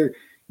can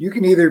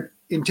either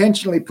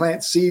intentionally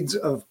plant seeds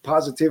of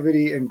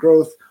positivity and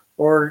growth,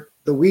 or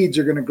the weeds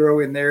are going to grow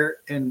in there,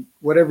 and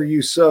whatever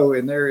you sow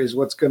in there is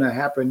what's going to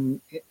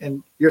happen.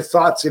 And your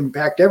thoughts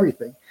impact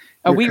everything.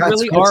 Your We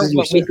really are your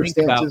what we think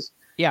about.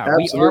 Yeah,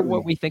 Absolutely. we are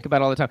what we think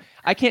about all the time.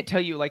 I can't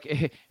tell you, like,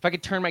 if I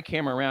could turn my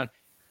camera around,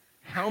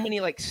 how many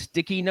like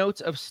sticky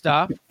notes of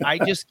stuff I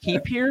just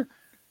keep here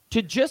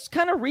to just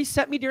kind of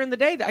reset me during the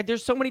day.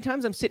 There's so many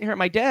times I'm sitting here at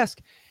my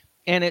desk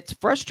and it's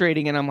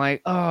frustrating, and I'm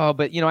like, oh,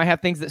 but I have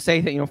things that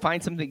say that,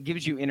 find something that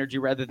gives you energy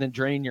rather than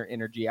drain your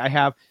energy. I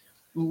have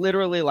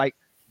literally like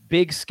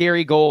big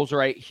scary goals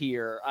right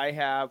here. I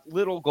have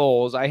little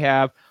goals. I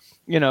have,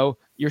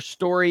 your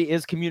story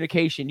is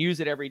communication. Use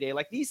it every day.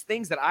 Like these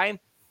things that I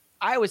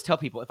always tell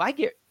people, if I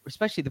get,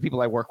 especially the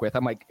people I work with,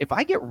 I'm like, if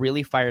I get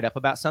really fired up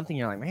about something,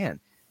 you're like, man,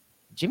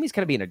 Jimmy's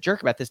kind of being a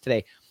jerk about this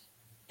today.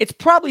 It's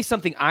probably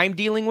something I'm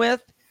dealing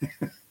with.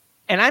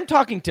 And I'm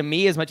talking to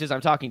me as much as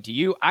I'm talking to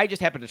you. I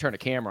just happened to turn a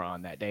camera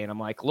on that day. And I'm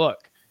like,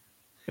 look,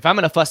 if I'm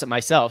going to fuss at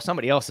myself,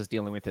 somebody else is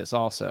dealing with this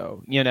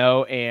also,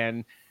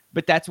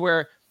 but that's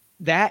where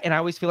that, and I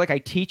always feel like I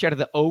teach out of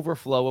the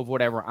overflow of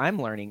whatever I'm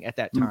learning at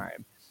that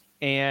time.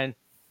 And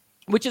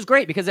which is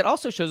great because it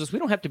also shows us we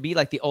don't have to be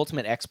like the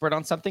ultimate expert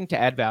on something to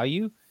add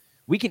value.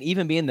 We can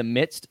even be in the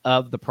midst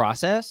of the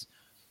process.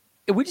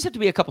 We just have to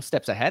be a couple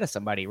steps ahead of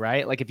somebody,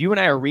 right? Like if you and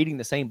I are reading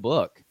the same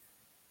book,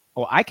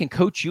 well, I can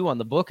coach you on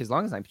the book as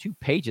long as I'm 2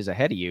 pages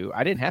ahead of you.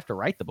 I didn't have to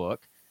write the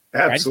book.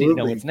 Absolutely. I just didn't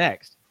know what's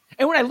next.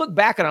 And when I look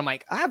back and I'm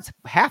like, that's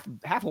half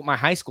what my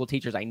high school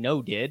teachers I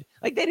know did.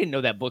 Like they didn't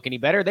know that book any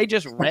better. They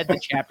just read the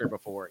chapter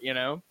before,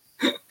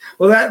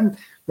 Well, that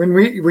when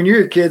you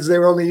were kids, they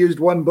were only used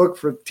one book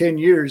for 10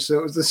 years, so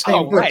it was the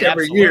same book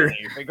every year.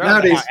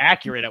 Regardless of how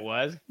accurate it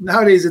was.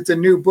 Nowadays, it's a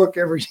new book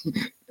every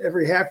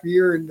half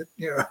year, and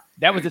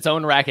that was its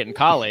own racket in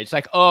college.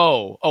 Like,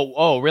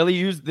 oh, really?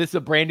 Use this a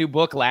brand new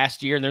book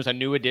last year, and there's a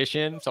new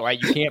edition, so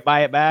you can't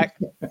buy it back.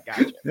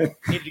 Gotcha.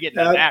 Need to get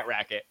into that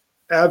racket.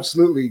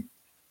 Absolutely.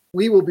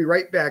 We will be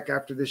right back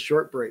after this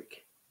short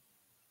break.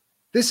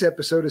 This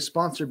episode is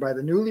sponsored by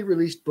the newly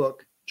released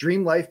book,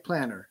 Dream Life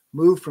Planner,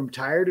 Move from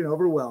Tired and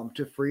Overwhelmed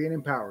to Free and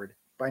Empowered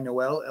by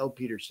Noelle L.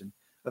 Peterson,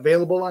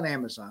 available on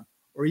Amazon,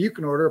 or you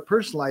can order a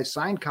personalized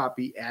signed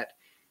copy at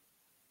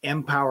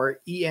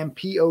Empower,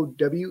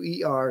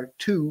 EMPOWER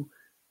 2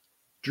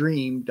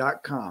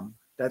 dream.com.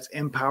 That's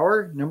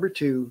Empower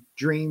 2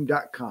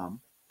 dream.com.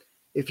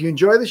 If you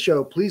enjoy the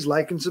show, please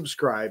like and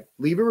subscribe,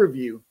 leave a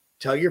review,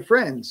 tell your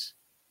friends.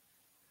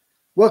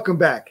 Welcome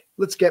back.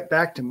 Let's get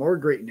back to more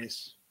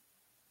greatness.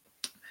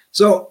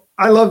 So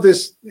I love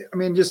this. I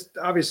mean, just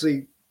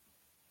obviously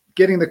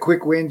getting the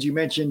quick wins. You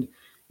mentioned,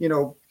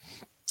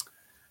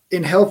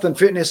 in health and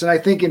fitness, and I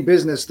think in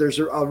business, there's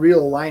a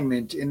real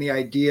alignment in the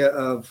idea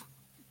of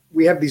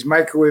we have these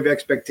microwave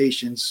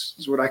expectations,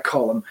 is what I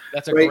call them.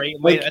 That's a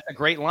great way. That's a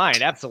great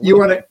line. Absolutely.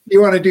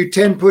 You want to do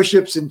 10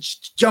 push-ups and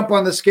jump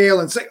on the scale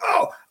and say,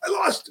 "Oh, I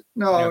lost."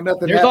 No,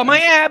 nothing. There's all my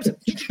abs.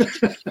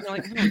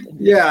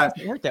 Yeah,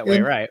 it worked that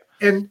way, right?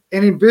 And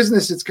in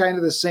business, it's kind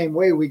of the same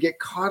way. We get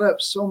caught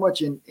up so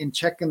much in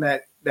checking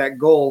that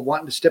goal,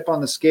 wanting to step on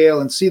the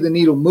scale and see the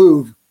needle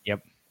move.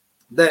 Yep.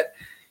 That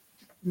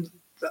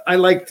I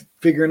like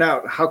figuring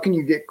out how can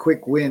you get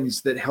quick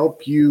wins that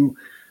help you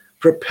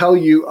propel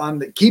you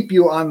keep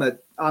you on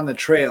the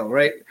trail,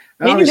 right?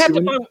 And you have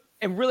to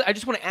and really, I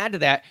just want to add to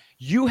that.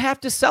 You have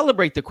to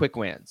celebrate the quick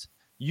wins.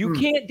 You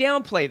can't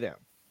downplay them.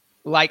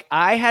 Like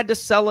I had to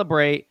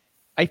celebrate.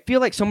 I feel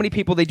like so many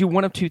people, they do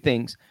one of two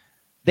things.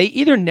 They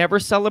either never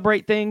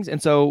celebrate things.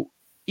 And so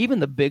even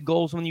the big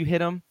goals, when you hit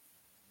them,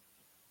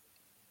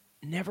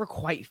 never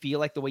quite feel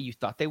like the way you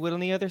thought they would on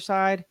the other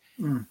side.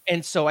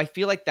 And so I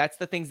feel like that's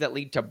the things that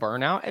lead to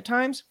burnout at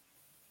times.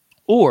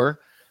 Or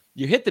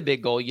you hit the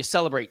big goal, you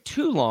celebrate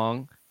too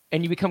long,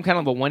 and you become kind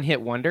of a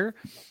one-hit wonder.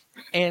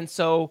 And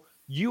so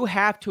you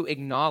have to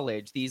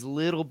acknowledge these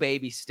little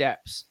baby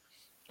steps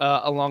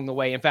along the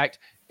way. In fact,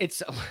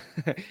 it's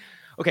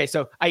okay.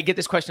 So I get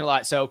this question a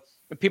lot. So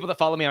people that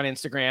follow me on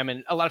Instagram,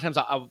 and a lot of times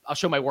I'll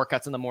show my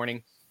workouts in the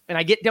morning, and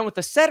I get done with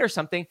the set or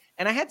something.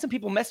 And I had some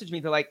people message me.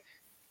 They're like,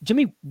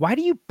 "Jimmy, why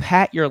do you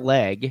pat your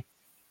leg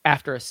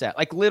after a set?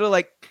 Like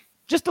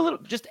just a little,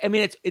 I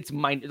mean, it's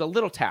a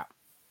little tap."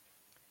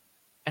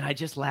 And I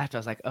just laughed. I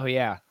was like, "Oh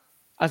yeah."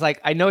 I was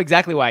like, I know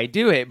exactly why I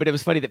do it, but it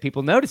was funny that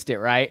people noticed it,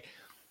 right?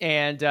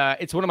 And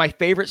it's one of my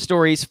favorite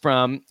stories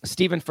from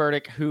Stephen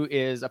Furtick, who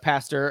is a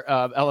pastor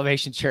of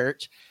Elevation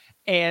Church.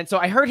 And so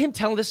I heard him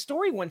tell this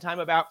story one time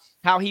about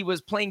how he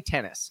was playing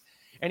tennis.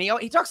 And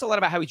he talks a lot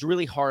about how he's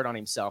really hard on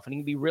himself and he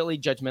can be really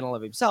judgmental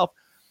of himself.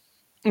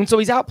 And so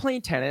he's out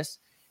playing tennis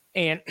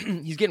and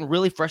he's getting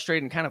really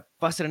frustrated and kind of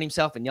fussing at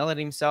himself and yelling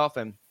at himself.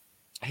 And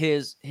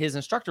his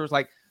instructor was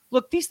like,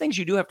 "Look, these things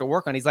you do have to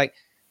work on." He's like,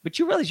 "But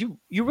you realize you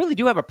really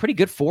do have a pretty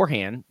good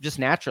forehand just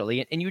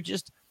naturally. And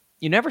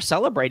you never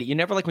celebrate it. You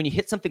never, like when you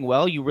hit something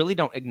well, you really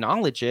don't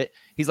acknowledge it."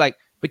 He's like,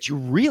 "But you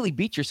really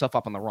beat yourself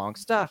up on the wrong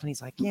stuff." And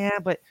he's like, "Yeah,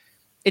 but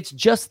it's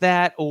just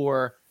that."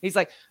 Or he's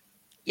like,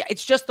 "Yeah,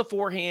 it's just the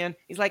forehand."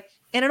 He's like,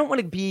 "And I don't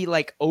want to be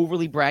like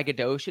overly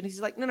braggadocious."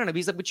 He's like, No.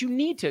 He's like, "But you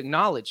need to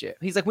acknowledge it."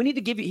 He's like, "We need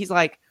to give you," he's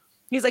like,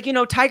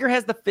 Tiger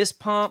has the fist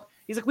pump.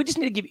 He's like, we just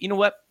need to give you know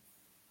what?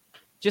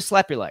 Just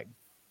slap your leg.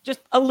 Just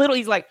a little.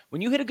 He's like,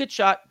 when you hit a good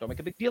shot, don't make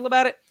a big deal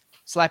about it.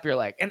 Slap your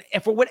leg. And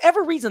for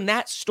whatever reason,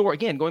 that story,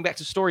 again, going back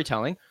to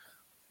storytelling,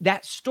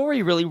 that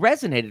story really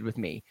resonated with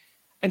me.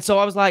 And so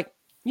I was like,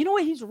 you know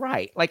what? He's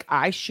right. Like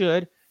I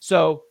should.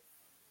 So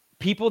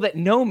people that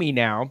know me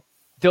now,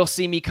 they'll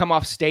see me come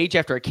off stage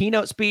after a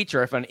keynote speech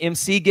or if an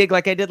MC gig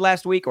like I did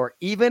last week, or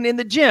even in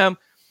the gym,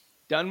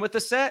 done with the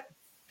set,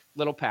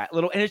 little pat,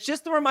 little. And it's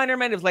just the reminder,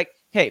 man, of like,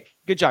 hey,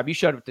 good job. You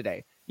showed up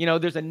today. You know,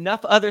 there's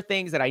enough other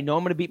things that I know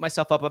I'm going to beat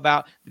myself up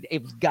about.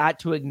 It's got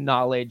to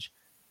acknowledge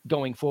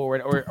going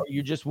forward, or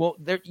you just won't.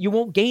 You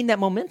won't gain that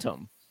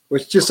momentum.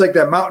 It's just like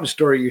that mountain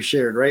story you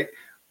shared, right?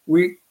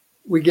 We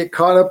get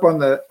caught up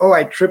on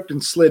I tripped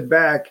and slid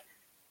back,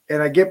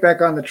 and I get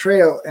back on the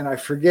trail and I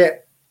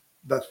forget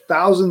the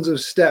thousands of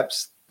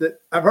steps that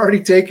I've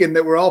already taken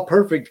that were all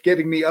perfect,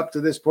 getting me up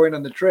to this point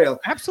on the trail.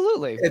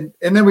 Absolutely. And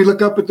then we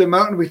look up at the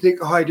mountain, we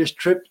think, I just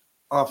tripped.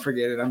 Oh,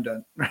 forget it. I'm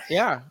done.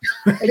 Yeah.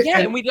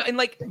 And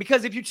like,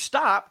 because if you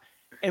stop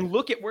and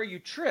look at where you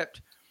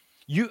tripped,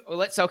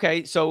 let's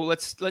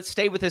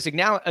stay with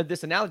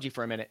this analogy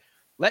for a minute.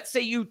 Let's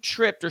say you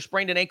tripped or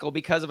sprained an ankle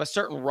because of a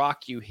certain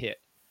rock you hit.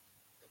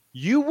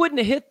 You wouldn't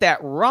have hit that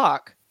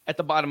rock at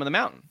the bottom of the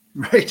mountain.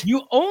 Right.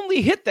 You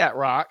only hit that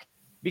rock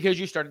because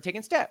you started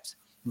taking steps,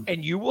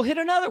 and you will hit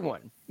another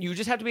one. You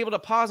just have to be able to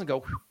pause and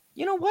go,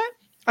 you know what?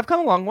 I've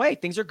come a long way.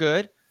 Things are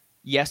good.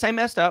 Yes, I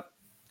messed up.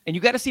 And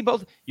you got to see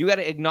both. You got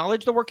to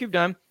acknowledge the work you've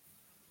done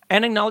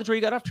and acknowledge where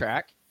you got off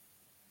track,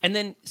 and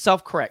then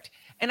self-correct.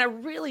 And I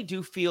really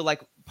do feel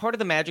like part of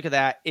the magic of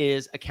that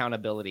is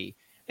accountability.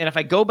 And if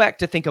I go back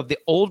to think of the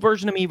old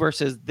version of me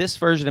versus this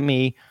version of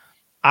me,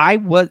 I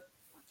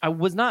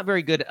was not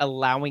very good at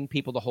allowing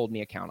people to hold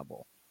me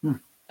accountable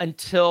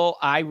until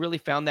I really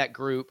found that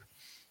group.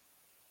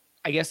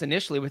 I guess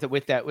initially with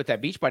that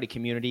Beachbody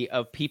community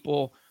of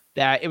people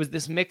that it was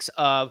this mix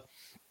of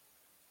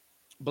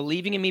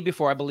believing in me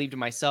before I believed in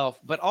myself,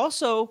 but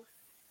also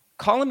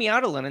calling me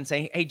out a little and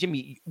saying, hey,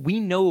 Jimmy, we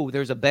know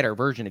there's a better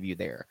version of you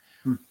there.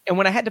 And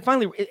when I had to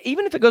finally,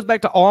 even if it goes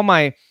back to all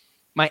my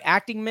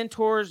acting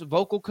mentors,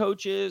 vocal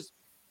coaches,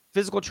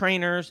 physical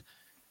trainers,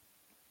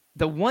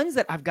 the ones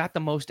that I've got the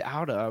most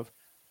out of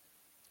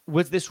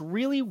was this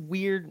really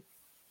weird,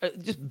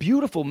 just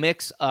beautiful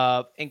mix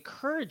of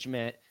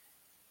encouragement,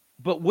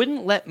 but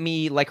wouldn't let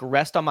me like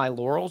rest on my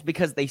laurels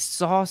because they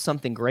saw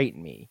something great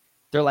in me.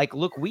 They're like,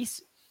 look,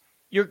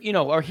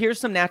 or here's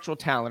some natural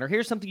talent, or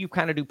here's something you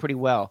kind of do pretty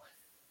well.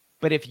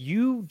 But if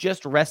you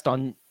just rest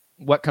on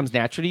what comes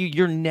naturally to you,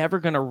 you're never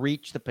going to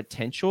reach the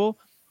potential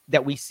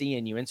that we see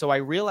in you. And so I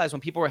realized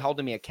when people were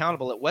holding me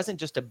accountable, it wasn't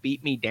just to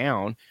beat me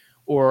down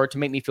or to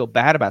make me feel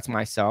bad about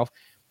myself.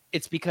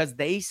 It's because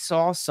they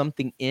saw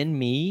something in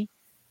me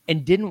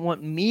and didn't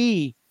want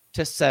me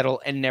to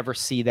settle and never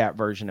see that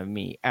version of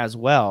me as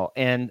well.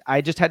 And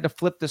I just had to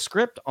flip the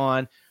script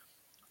on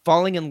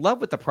falling in love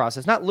with the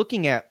process, not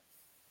looking at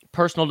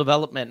personal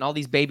development and all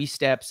these baby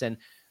steps and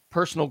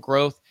personal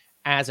growth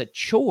as a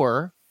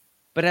chore,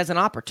 but as an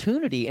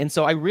opportunity. And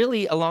so I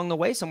really, along the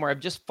way somewhere, I've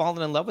just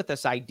fallen in love with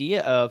this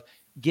idea of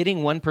getting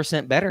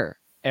 1% better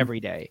every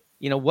day.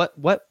 You know,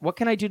 what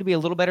can I do to be a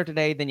little better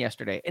today than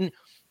yesterday? And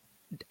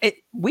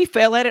we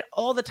fail at it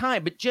all the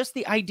time, but just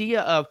the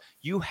idea of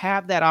you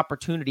have that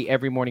opportunity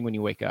every morning when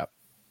you wake up.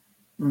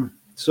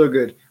 So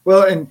good.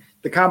 Well, and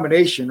the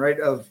combination, right,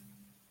 of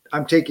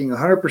I'm taking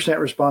 100%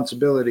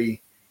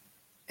 responsibility,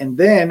 and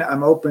then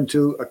I'm open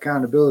to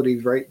accountability,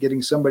 right?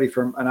 Getting somebody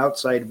from an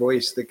outside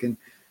voice that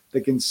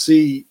can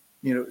see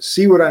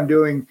what I'm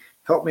doing,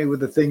 help me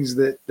with the things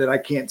that I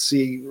can't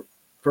see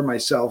for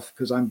myself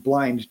because I'm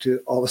blind to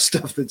all the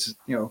stuff that's,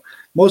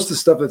 most of the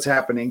stuff that's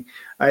happening.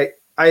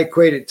 I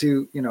equate it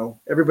to,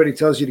 everybody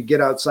tells you to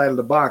get outside of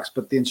the box,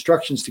 but the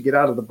instructions to get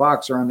out of the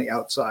box are on the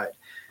outside.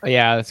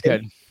 Yeah, that's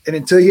good. And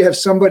until you have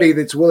somebody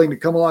that's willing to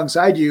come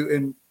alongside you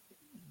and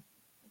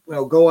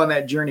go on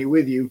that journey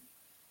with you,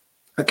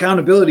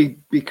 accountability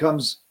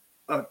becomes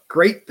a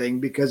great thing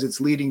because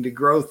it's leading to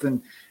growth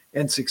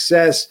and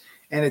success.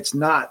 And it's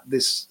not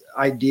this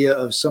idea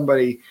of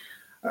somebody.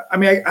 I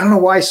mean, I don't know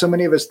why so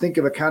many of us think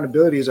of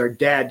accountability as our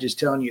dad just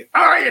telling you,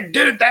 oh, you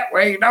did it that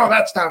way. No,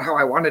 that's not how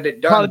I wanted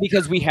it done. Probably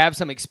because we have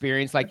some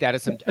experience like that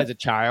as a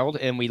child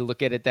and we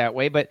look at it that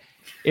way. But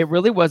it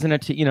really wasn't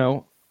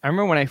I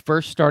remember when I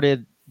first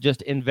started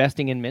just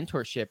investing in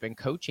mentorship and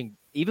coaching,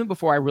 even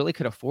before I really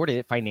could afford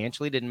it,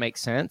 financially didn't make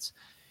sense.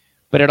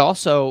 But it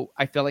also,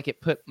 I felt like it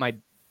put my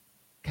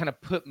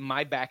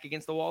back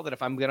against the wall that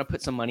if I'm going to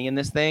put some money in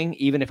this thing,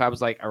 even if I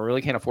was like, I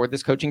really can't afford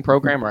this coaching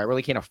program or I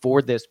really can't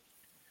afford this.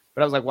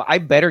 But I was like, well, I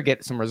better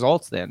get some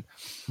results then.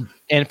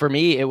 And for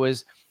me, it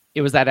was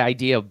that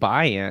idea of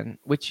buy-in,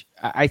 which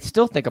I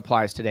still think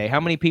applies today. How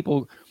many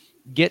people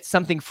get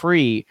something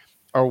free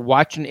or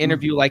watch an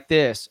interview like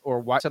this or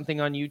watch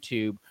something on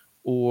YouTube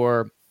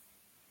or,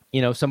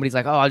 somebody's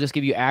like, oh, I'll just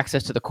give you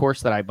access to the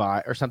course that I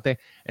bought or something.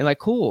 And like,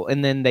 cool.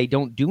 And then they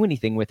don't do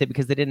anything with it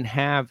because they didn't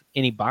have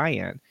any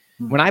buy-in.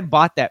 When I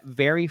bought that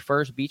very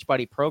first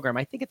Beachbody program,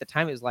 I think at the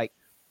time it was like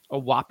a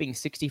whopping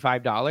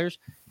 $65.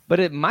 but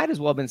it might as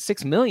well have been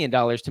 $6 million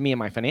to me in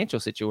my financial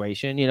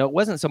situation. You know, it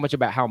wasn't so much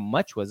about how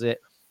much was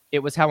it. It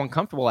was how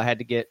uncomfortable I had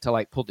to get to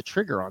like pull the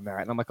trigger on that.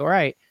 And I'm like, all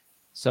right,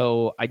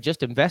 so I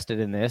just invested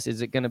in this.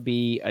 Is it going to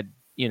be a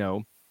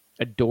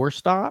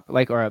doorstop,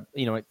 like, or a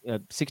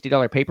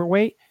 $60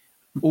 paperweight?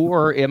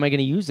 Or am I going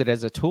to use it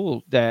as a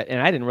tool that,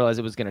 and I didn't realize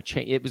it was going to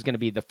change. It was going to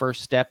be the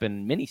first step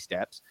in many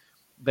steps,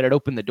 but it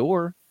opened the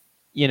door,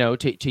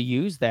 to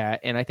use that.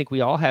 And I think we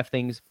all have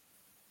things.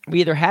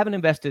 We either haven't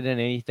invested in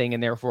anything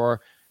and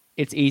therefore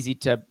it's easy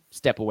to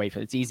step away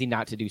from it. It's easy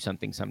not to do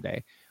something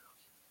someday,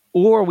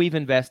 or we've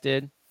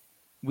invested,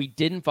 we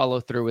didn't follow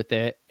through with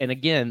it. And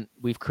again,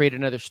 we've created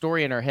another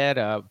story in our head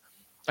of,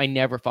 I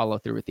never follow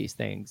through with these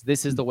things.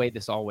 This is the way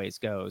this always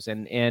goes.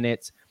 And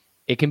it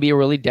can be a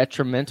really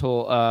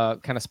detrimental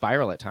kind of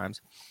spiral at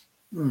times.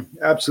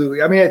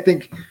 Absolutely. I mean, I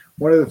think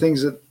one of the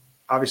things that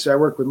obviously I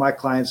work with my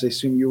clients, I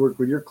assume you work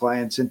with your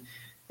clients, and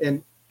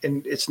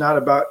it's not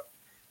about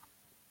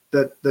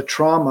the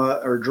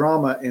trauma or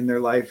drama in their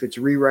life. It's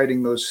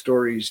rewriting those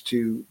stories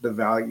to the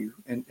value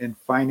and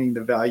finding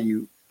the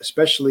value,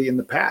 especially in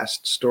the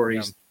past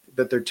stories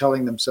that they're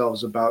telling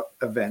themselves about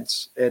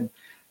events and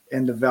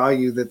the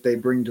value that they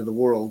bring to the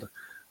world.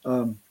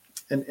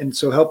 And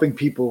so helping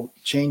people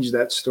change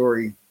that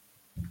story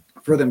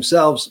for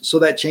themselves, so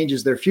that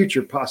changes their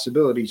future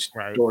possibilities,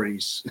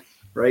 stories,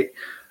 right?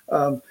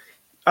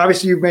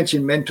 Obviously, you've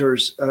mentioned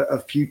mentors a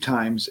few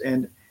times,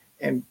 and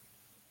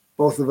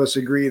both of us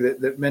agree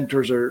that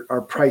mentors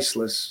are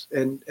priceless,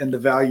 and the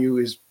value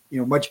is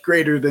much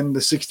greater than the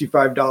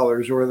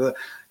 $65 or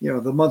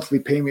the monthly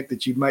payment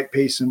that you might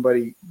pay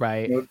somebody.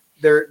 Right.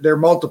 They're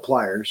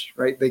multipliers,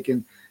 right? They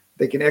can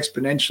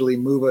exponentially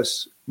move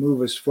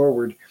us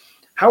forward.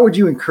 How would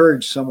you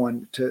encourage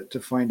someone to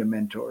find a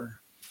mentor?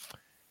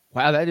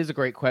 Wow, that is a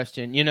great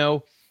question.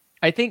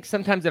 I think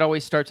sometimes it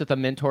always starts with a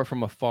mentor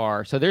from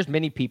afar. So there's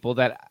many people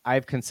that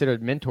I've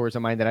considered mentors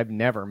of mine that I've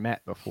never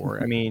met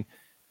before. I mean,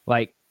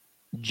 like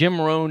Jim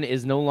Rohn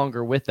is no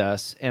longer with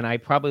us, and I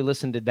probably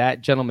listened to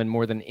that gentleman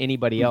more than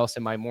anybody else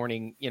in my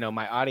morning,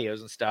 my audios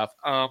and stuff.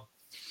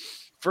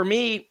 For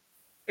me,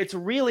 it's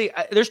really,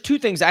 there's two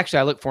things actually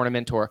I look for in a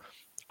mentor.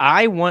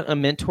 I want a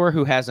mentor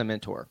who has a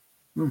mentor.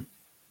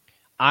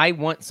 I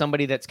want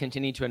somebody that's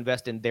continuing to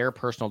invest in their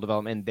personal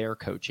development and their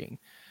coaching.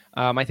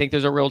 I think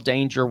there's a real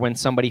danger when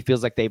somebody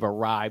feels like they've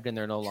arrived and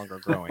they're no longer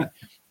growing.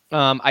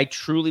 I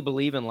truly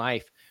believe in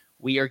life,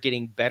 we are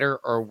getting better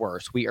or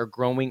worse. We are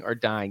growing or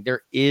dying.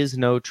 There is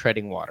no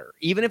treading water,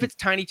 even if it's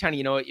tiny, tiny.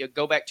 You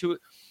go back to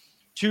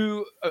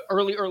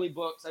early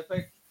books. I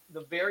think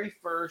the very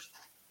first,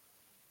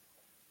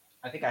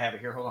 I think I have it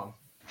here. Hold on.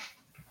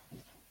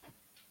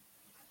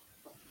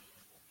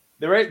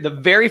 The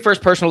very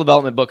first personal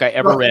development book I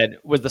ever read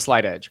was The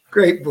Slight Edge.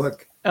 Great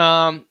book.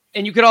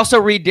 And you could also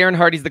read Darren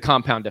Hardy's The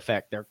Compound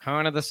Effect. They're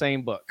kind of the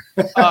same book.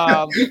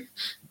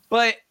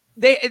 But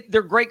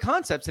they're great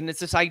concepts. And it's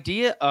this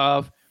idea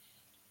of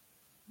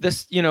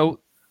this,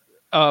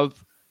 of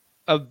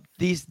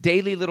these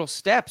daily little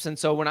steps. And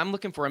so when I'm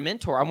looking for a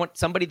mentor, I want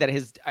somebody that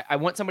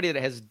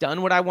has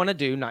done what I want to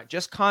do, not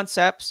just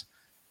concepts,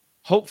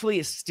 hopefully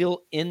is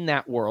still in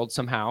that world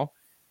somehow.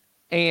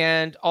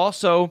 And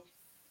also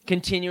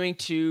continuing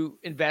to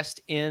invest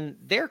in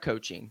their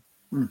coaching,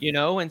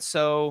 and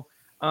so,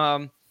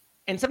 and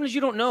sometimes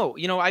you don't know,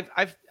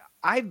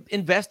 I've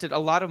invested a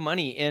lot of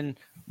money in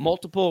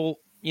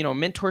multiple,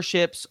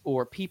 mentorships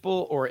or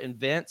people or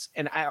events.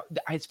 And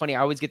it's funny.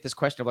 I always get this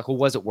question of like, well,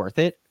 was it worth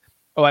it?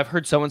 Oh, I've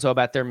heard so-and-so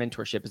about their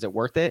mentorship. Is it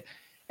worth it?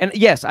 And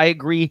yes, I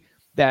agree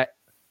that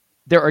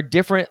there are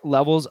different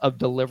levels of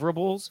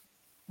deliverables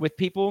with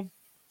people,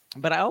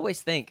 but I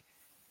always think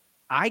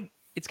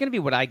it's going to be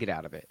what I get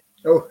out of it.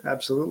 Oh,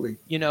 absolutely.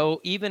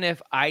 Even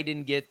if I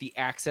didn't get the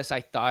access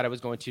I thought I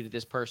was going to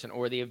this person,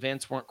 or the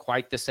events weren't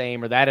quite the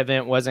same, or that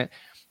event wasn't.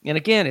 And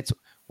again, it's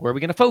where are we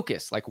going to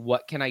focus? Like,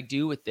 what can I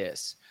do with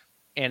this?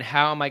 And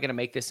how am I going to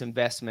make this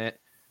investment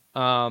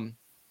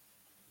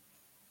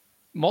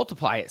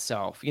multiply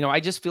itself? I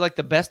just feel like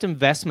the best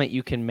investment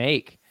you can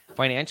make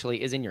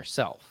financially is in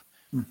yourself,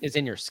 is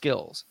in your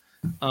skills.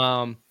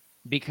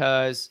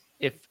 Because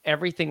if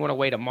everything went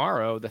away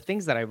tomorrow, the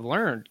things that I've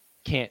learned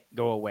can't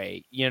go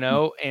away,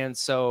 and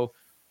so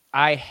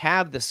I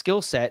have the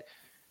skill set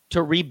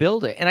to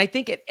rebuild it. And I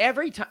think at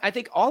every time, I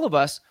think all of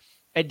us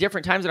at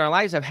different times in our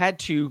lives have had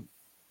to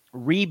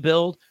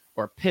rebuild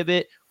or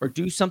pivot or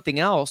do something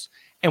else.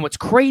 And what's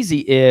crazy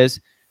is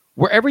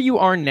wherever you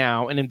are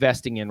now and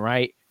investing in,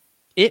 right,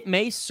 it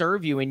may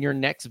serve you in your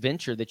next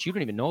venture that you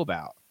don't even know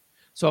about.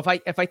 So if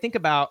I think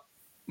about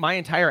my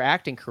entire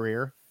acting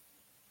career,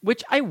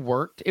 which I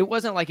worked, it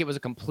wasn't like it was a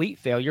complete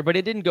failure, but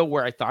it didn't go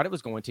where I thought it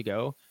was going to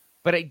go.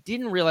 But I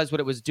didn't realize what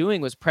it was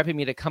doing was prepping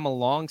me to come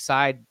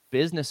alongside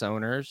business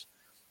owners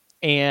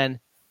and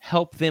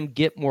help them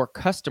get more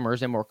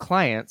customers and more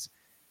clients,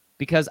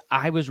 because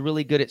I was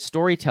really good at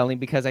storytelling,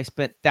 because I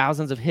spent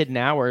thousands of hidden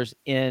hours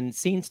in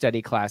scene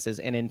study classes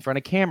and in front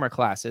of camera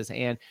classes.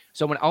 And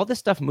so when all this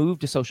stuff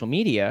moved to social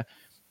media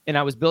and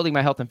I was building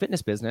my health and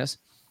fitness business,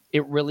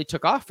 it really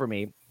took off for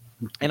me.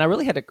 And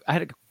I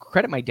had to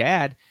credit my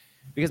dad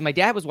because my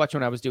dad was watching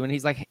what I was doing.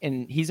 He's like,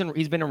 and he's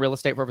been in real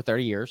estate for over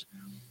 30 years.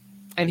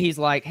 And he's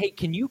like, hey,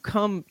 can you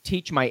come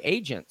teach my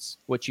agents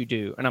what you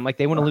do? And I'm like,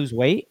 they want to lose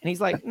weight? And he's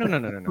like,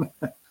 no.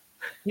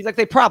 He's like,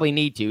 they probably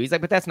need to. He's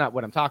like, but that's not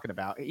what I'm talking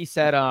about. He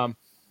said,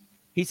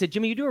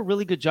 Jimmy, you do a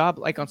really good job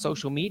like on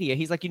social media.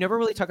 He's like, you never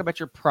really talk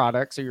about your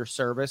products or your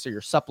service or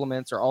your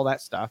supplements or all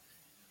that stuff.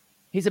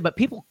 He said, but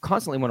people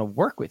constantly want to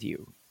work with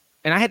you.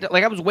 And I had to,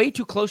 like, I was way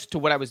too close to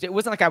what I was doing. It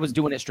wasn't like I was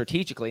doing it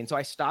strategically. And so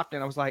I stopped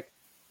and I was like,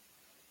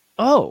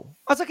 oh,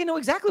 I was like, I know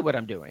exactly what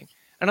I'm doing.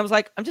 And I was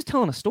like, I'm just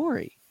telling a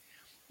story.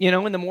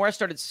 And the more I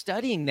started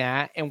studying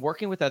that and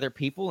working with other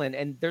people,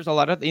 and there's a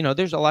lot of,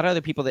 there's a lot of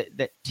other people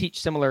that teach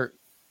similar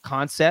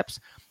concepts,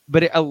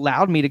 but it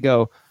allowed me to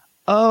go,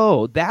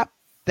 oh, that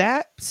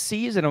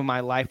season of my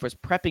life was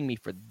prepping me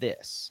for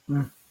this.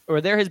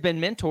 Or there has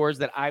been mentors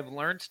that I've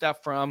learned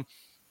stuff from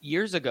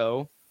years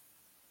ago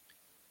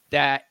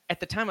that at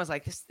the time I was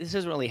like, this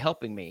isn't really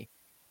helping me,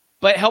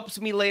 but it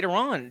helps me later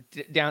on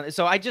down.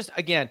 So I just,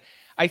 again,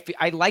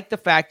 I like the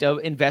fact of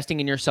investing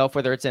in yourself,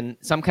 whether it's in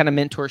some kind of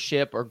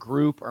mentorship or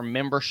group or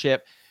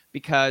membership,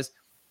 because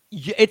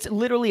it's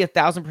literally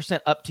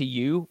 1,000% up to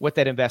you what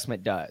that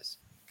investment does,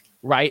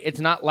 right? It's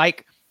not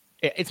like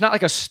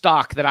a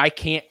stock that I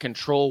can't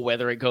control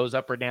whether it goes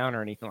up or down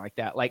or anything like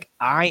that. Like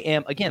I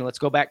am, again, let's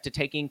go back to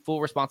taking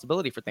full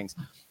responsibility for things.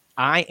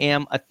 I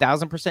am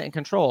 1,000% in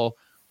control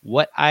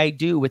what I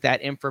do with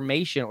that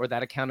information or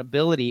that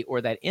accountability or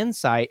that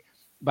insight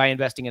by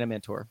investing in a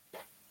mentor.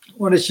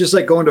 Well, it's just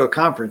like going to a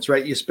conference,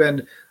 right? You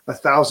spend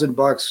 $1,000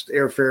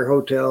 airfare,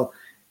 hotel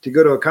to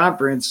go to a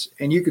conference,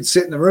 and you could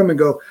sit in the room and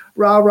go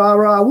rah rah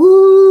rah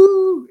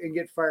woo and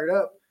get fired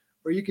up,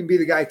 or you can be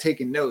the guy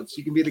taking notes.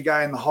 You can be the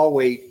guy in the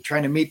hallway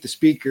trying to meet the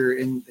speaker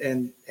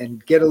and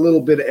get a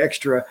little bit of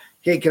extra.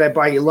 Hey, can I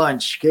buy you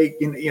lunch? Hey,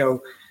 and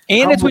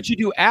it's what you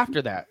do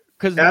after that,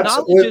 because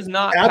knowledge is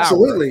not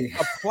absolutely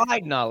power.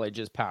 Applied knowledge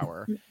is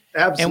power.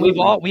 Absolutely.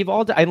 And we've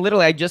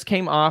all. I just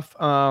came off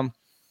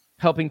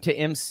helping to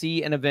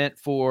MC an event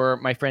for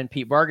my friend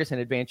Pete Vargas and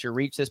Advance Your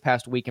Reach this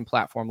past week in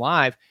Platform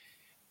Live.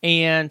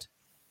 And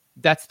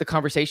that's the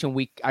conversation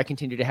I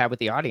continue to have with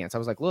the audience. I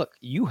was like, look,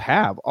 you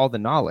have all the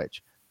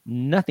knowledge.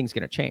 Nothing's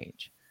going to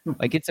change.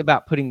 Like, it's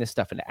about putting this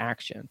stuff into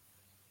action.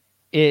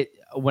 I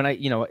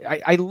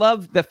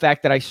love the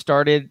fact that I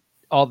started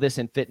all this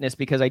in fitness,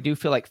 because I do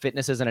feel like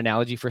fitness is an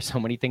analogy for so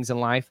many things in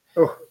life.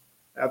 Oh,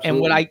 absolutely. And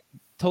what I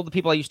told the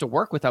people I used to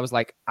work with, I was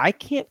like, I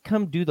can't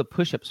come do the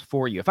push-ups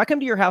for you. If I come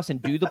to your house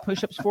and do the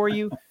push-ups for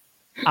you,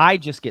 I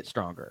just get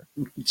stronger.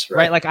 That's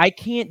right? Like, I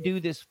can't do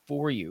this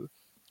for you.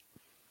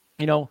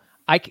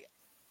 I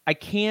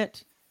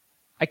can't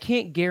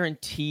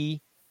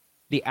guarantee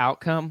the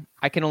outcome.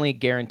 I can only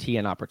guarantee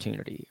an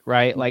opportunity,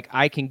 right? Like,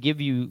 I can give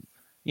you,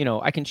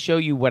 I can show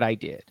you what I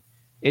did.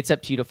 It's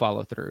up to you to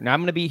follow through. Now, I'm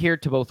going to be here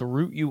to both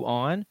root you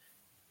on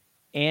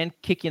and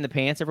kick you in the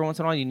pants every once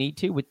in a while. You need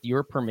to, with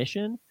your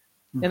permission.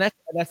 And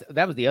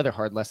that was the other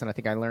hard lesson I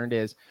think I learned,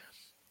 is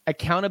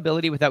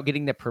accountability without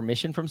getting the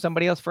permission from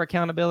somebody else for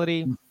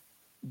accountability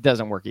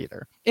doesn't work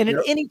either. And at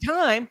any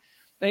time,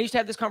 I used to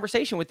have this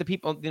conversation with the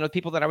people,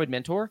 people that I would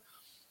mentor,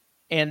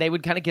 and they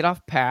would kind of get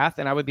off path,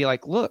 and I would be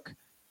like, look,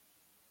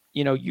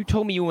 you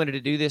told me you wanted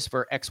to do this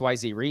for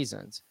XYZ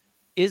reasons.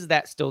 Is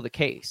that still the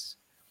case?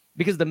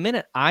 Because the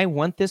minute I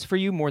want this for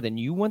you more than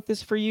you want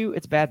this for you,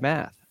 it's bad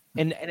math.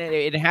 And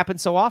it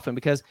happens so often,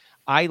 because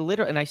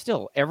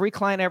every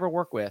client I ever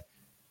work with,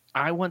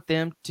 I want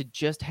them to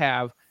just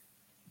have,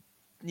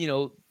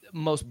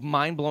 most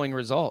mind-blowing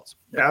results.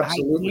 But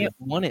absolutely. I can't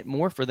want it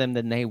more for them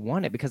than they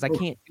want it, because I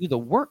can't do the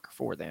work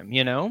for them,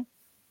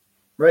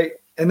 Right.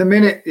 And the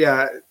minute,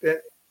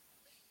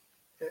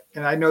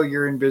 and I know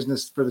you're in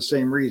business for the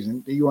same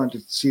reason. You want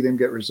to see them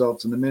get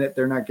results. And the minute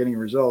they're not getting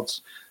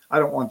results, I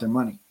don't want their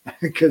money,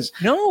 because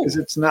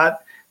that's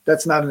not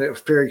a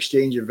fair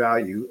exchange of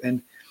value.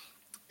 And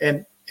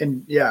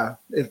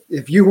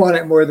if you want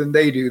it more than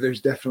they do,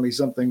 there's definitely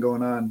something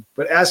going on.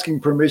 But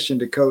asking permission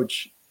to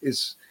coach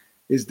is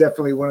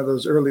definitely one of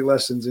those early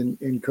lessons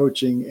in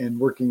coaching and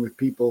working with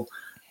people.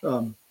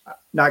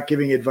 Not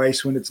giving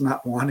advice when it's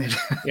not wanted.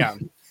 Yeah.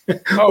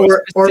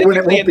 or when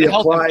it won't be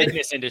health applied. And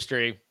fitness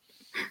industry.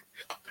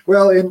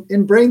 Well,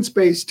 in brain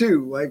space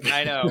too. Like,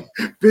 I know.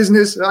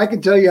 Business, I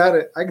can tell you how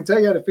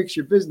to fix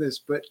your business,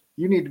 but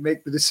you need to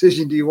make the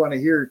decision. Do you want to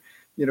hear,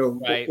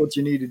 right, what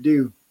you need to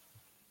do?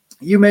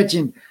 You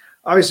mentioned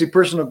obviously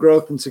personal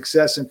growth and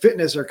success and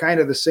fitness are kind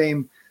of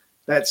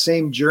that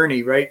same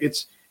journey, right?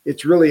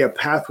 It's really a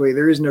pathway.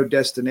 There is no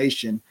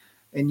destination.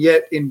 And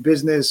yet in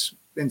business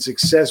and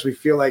success, we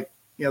feel like,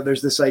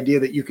 there's this idea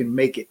that you can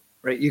make it,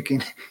 right? You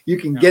can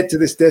get to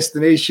this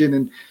destination.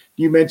 And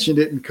you mentioned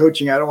it in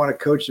coaching. I don't want a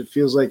coach that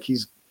feels like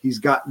he's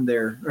gotten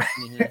there,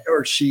 right?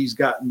 Or she's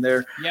gotten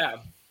there. Yeah.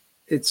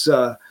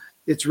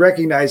 It's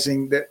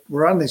recognizing that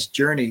we're on this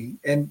journey,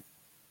 and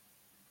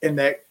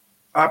that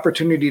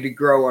opportunity to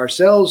grow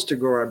ourselves, to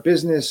grow our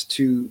business,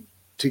 to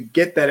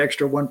get that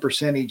extra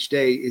 1% each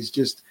day is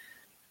just,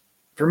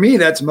 for me,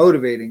 that's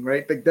motivating,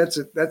 right? Like that's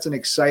an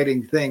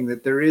exciting thing,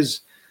 that there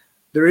is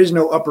there is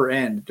no upper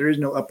end. There is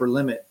no upper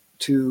limit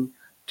to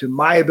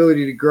my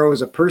ability to grow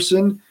as a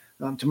person,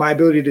 to my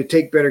ability to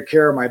take better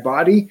care of my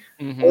body,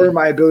 or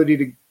my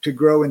ability to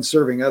grow in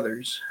serving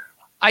others.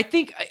 I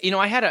think,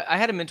 I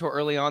had a mentor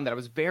early on that I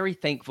was very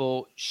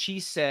thankful.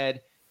 She's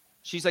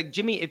like,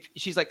 Jimmy,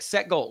 she's like,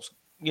 set goals,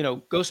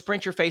 go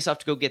sprint your face off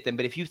to go get them.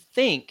 But if you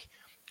think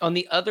on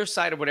the other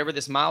side of whatever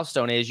this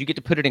milestone is, you get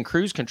to put it in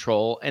cruise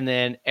control and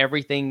then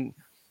everything,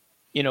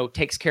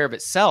 takes care of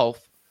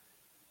itself.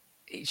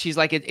 She's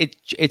like,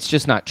 it's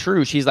just not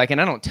true. She's like, and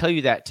I don't tell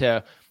you that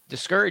to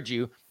discourage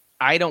you.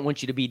 I don't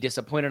want you to be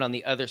disappointed on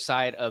the other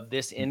side of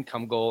this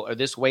income goal or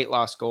this weight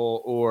loss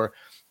goal or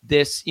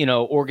this,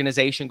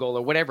 organization goal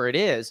or whatever it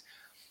is.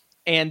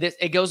 And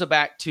it goes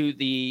back to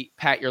the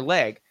pat your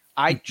leg.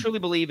 I truly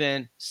believe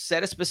in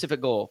set a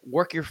specific goal,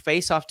 work your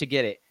face off to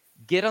get it,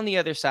 get on the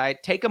other side,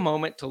 take a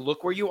moment to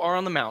look where you are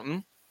on the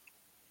mountain,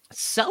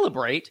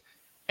 celebrate,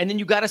 and then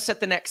you got to set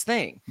the next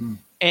thing.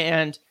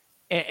 And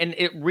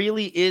it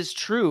really is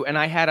true. And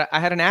I had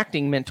an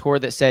acting mentor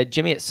that said,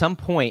 Jimmy, at some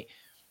point,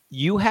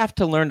 you have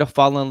to learn to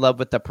fall in love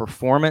with the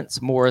performance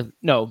more.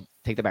 No,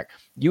 take that back.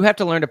 You have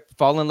to learn to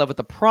fall in love with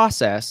the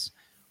process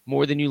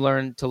more than you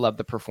learn to love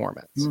the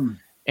performance.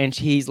 And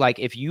he's like,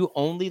 if you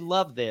only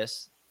love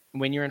this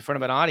when you're in front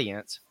of an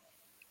audience,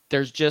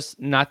 there's just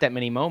not that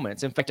many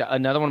moments. In fact,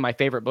 another one of my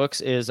favorite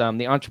books is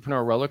The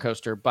Entrepreneur Roller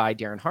Coaster by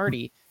Darren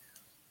Hardy.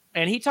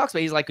 And he talks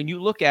about, he's like, when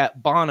you look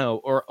at Bono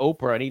or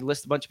Oprah, and he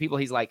lists a bunch of people,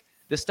 he's like,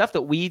 the stuff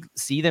that we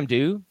see them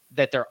do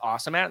that they're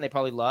awesome at and they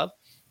probably love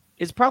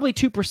is probably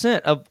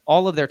 2% of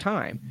all of their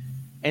time.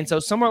 And so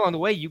somewhere along the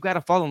way, you got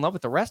to fall in love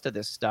with the rest of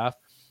this stuff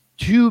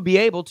to be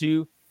able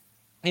to,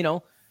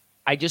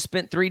 I just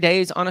spent 3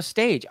 days on a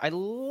stage. I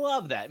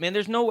love that, man.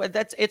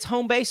 It's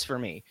home base for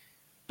me.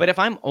 But if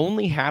I'm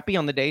only happy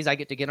on the days I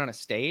get on a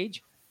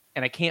stage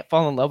and I can't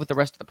fall in love with the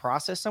rest of the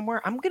process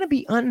somewhere, I'm going to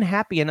be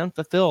unhappy and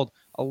unfulfilled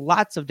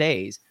lots of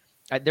days.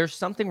 There's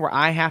something where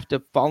I have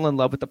to fall in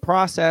love with the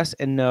process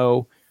and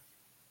know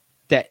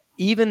that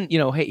even,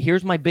 hey,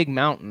 here's my big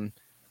mountain.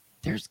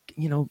 There's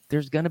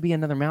going to be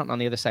another mountain on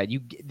the other side.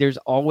 There's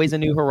always a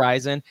new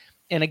horizon.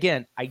 And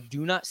again, I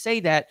do not say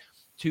that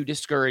to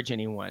discourage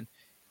anyone.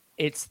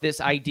 It's this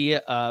idea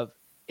of,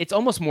 it's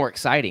almost more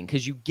exciting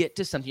because you get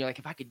to something. You're like,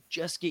 if I could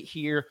just get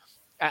here,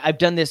 I've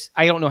done this.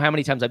 I don't know how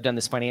many times I've done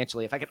this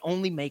financially. If I could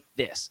only make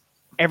this,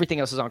 everything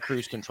else is on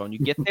cruise control. And you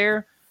get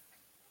there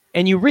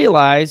and you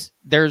realize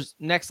there's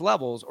next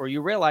levels, or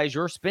you realize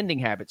your spending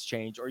habits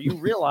change, or you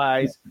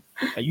realize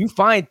you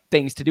find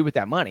things to do with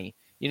that money.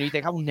 You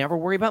think, I'll never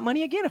worry about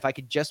money again if I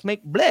could just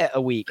make bleh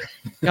a week.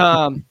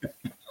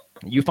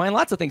 You find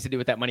lots of things to do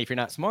with that money if you're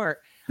not smart.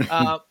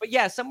 But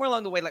yeah, somewhere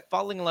along the way, like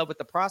falling in love with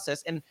the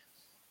process. And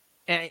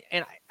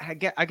I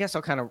guess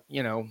I'll kind of,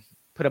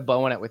 put a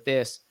bow on it with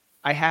this.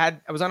 I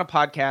was on a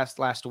podcast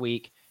last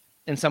week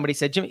and somebody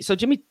said,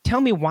 Jimmy,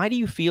 tell me, why do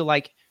you feel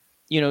like,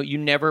 you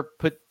never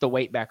put the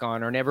weight back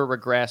on or never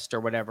regressed or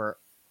whatever?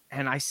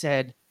 And I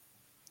said,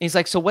 he's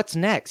like, so what's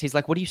next? He's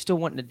like, what are you still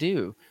wanting to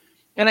do?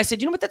 And I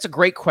said, you know what? That's a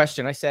great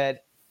question. I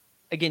said,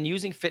 again,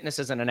 using fitness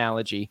as an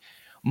analogy,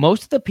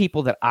 most of the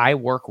people that I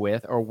work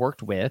with or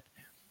worked with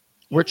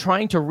were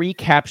trying to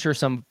recapture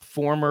some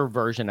former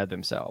version of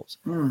themselves.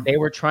 They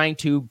were trying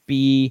to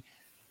be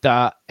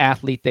the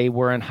athlete they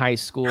were in high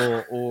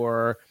school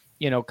or,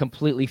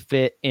 completely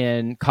fit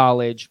in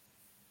college.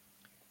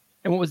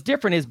 And what was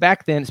different is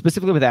back then,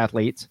 specifically with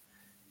athletes,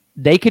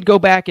 they could go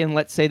back and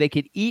let's say they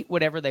could eat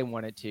whatever they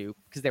wanted to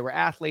because they were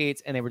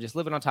athletes and they were just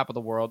living on top of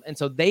the world. And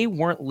so they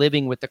weren't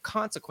living with the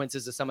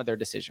consequences of some of their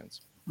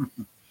decisions.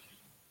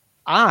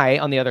 I,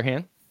 on the other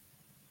hand,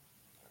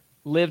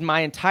 lived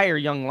my entire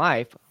young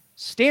life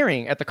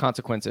staring at the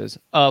consequences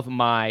of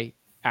my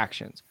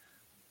actions.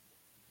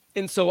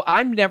 And so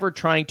I'm never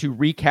trying to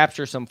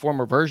recapture some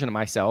former version of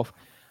myself.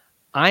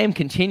 I am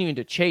continuing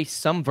to chase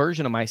some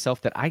version of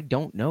myself that I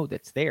don't know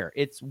that's there.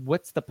 It's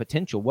what's the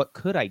potential? What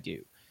could I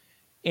do?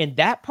 And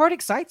that part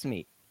excites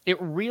me. It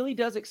really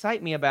does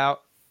excite me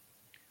about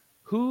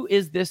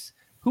who's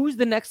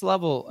the next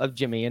level of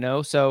Jimmy,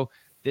 So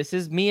this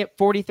is me at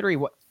 43.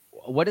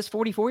 What is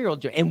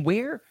 44-year-old Jimmy? And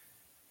where?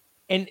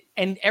 And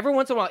every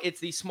once in a while, it's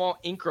these small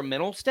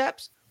incremental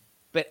steps.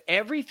 But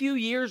every few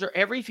years or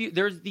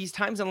there's these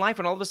times in life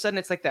when all of a sudden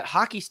it's like that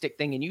hockey stick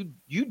thing and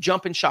you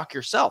jump and shock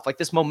yourself. Like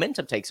this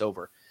momentum takes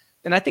over.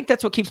 And I think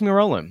that's what keeps me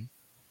rolling.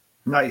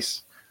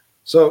 Nice.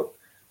 So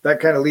that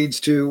kind of leads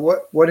to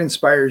what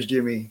inspires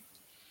Jimmy?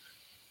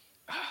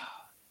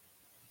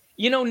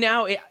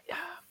 Now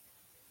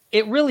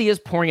it really is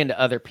pouring into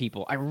other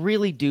people. I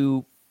really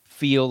do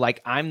feel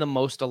like I'm the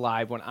most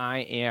alive when I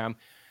am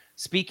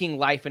speaking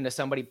life into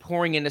somebody,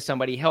 pouring into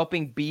somebody,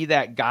 helping be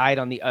that guide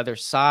on the other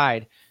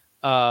side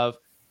of.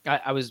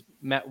 I was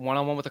met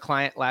one-on-one with a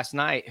client last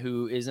night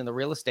who is in the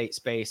real estate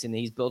space and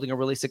he's building a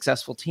really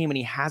successful team and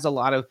he has a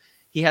lot of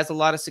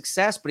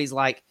success, but he's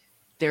like,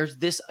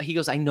 he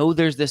goes, I know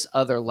there's this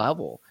other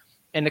level.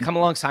 And to come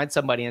alongside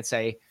somebody and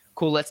say,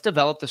 cool, let's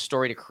develop the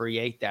story to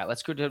create that.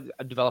 Let's go to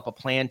develop a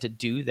plan to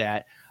do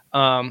that.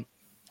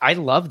 I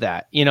love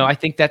that. I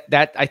think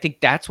I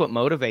think that's what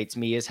motivates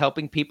me, is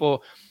helping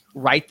people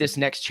write this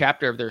next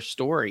chapter of their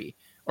story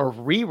or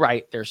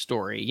rewrite their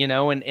story,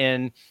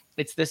 and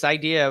it's this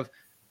idea of,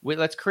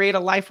 let's create a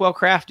life well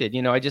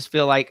crafted. I just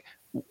feel like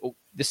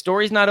the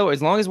story's not over.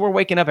 As long as we're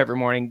waking up every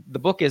morning, the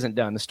book isn't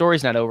done. The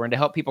story's not over. And to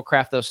help people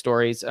craft those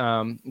stories,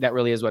 that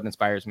really is what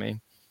inspires me.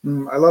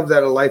 I love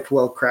that, a life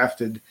well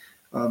crafted.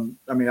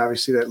 I mean,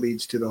 obviously that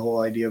leads to the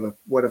whole idea of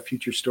what a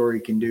future story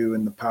can do,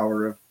 and the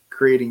power of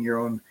creating your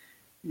own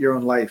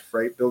life,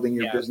 right? Building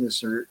your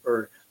business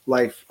or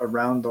life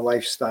around the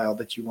lifestyle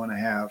that you want to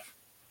have.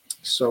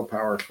 So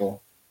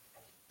powerful.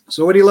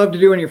 So what do you love to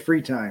do in your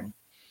free time?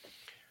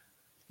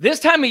 This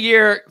time of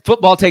year,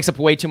 football takes up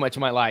way too much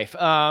of my life,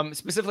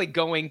 specifically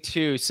going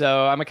to.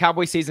 So I'm a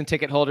Cowboy season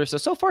ticket holder.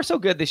 So far, so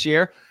good this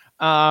year.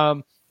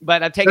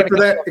 But I've taken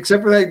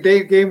except for that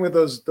game with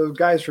those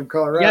guys from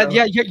Colorado.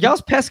 Yeah,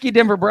 y'all's pesky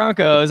Denver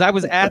Broncos. I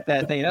was at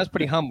that thing. That was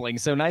pretty humbling.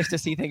 So nice to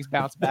see things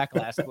bounce back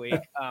last week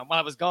while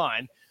I was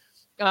gone.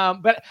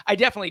 But I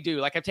definitely do.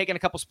 Like, I've taken a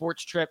couple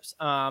sports trips.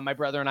 My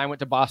brother and I went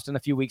to Boston a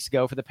few weeks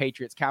ago for the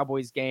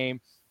Patriots-Cowboys game.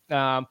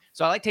 So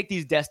I like to take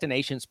these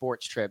destination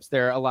sports trips.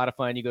 They're a lot of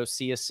fun. You go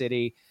see a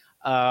city.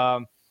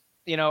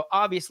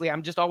 Obviously,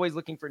 I'm just always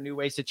looking for new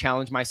ways to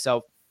challenge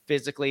myself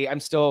physically. I'm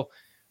still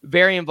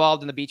very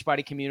involved in the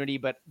Beachbody community,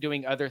 but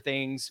doing other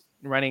things,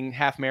 running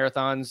half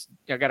marathons.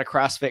 I got a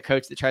CrossFit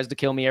coach that tries to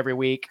kill me every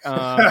week,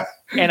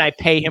 and I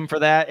pay him for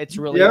that. It's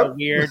really a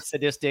weird,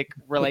 sadistic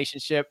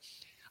relationship.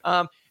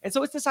 And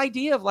so it's this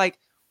idea of like,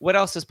 what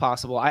else is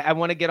possible? I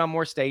want to get on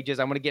more stages.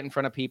 I want to get in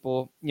front of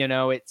people.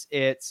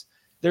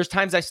 There's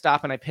times I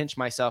stop and I pinch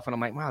myself and I'm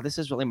like, wow, this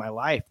is really my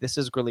life. This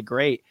is really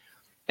great.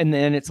 And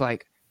then it's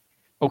like,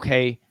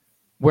 okay,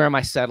 where am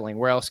I settling?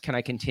 Where else can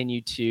I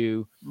continue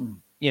to,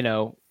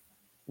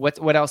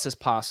 what else is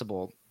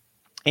possible?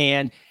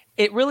 And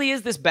it really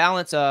is this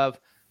balance of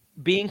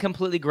being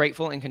completely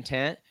grateful and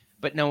content,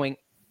 but knowing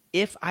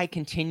if I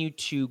continue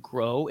to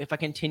grow, if I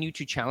continue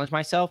to challenge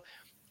myself,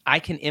 I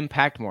can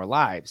impact more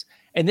lives.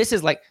 And this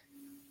is like,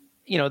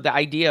 the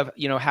idea of,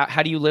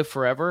 how do you live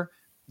forever?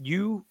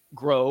 You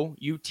grow,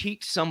 you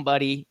teach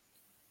somebody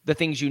the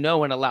things and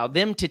allow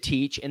them to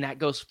teach, and that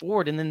goes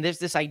forward. And then there's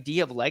this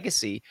idea of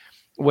legacy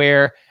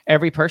where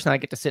every person I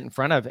get to sit in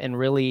front of and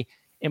really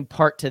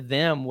impart to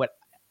them what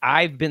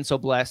I've been so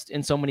blessed,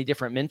 and so many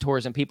different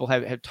mentors and people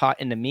have taught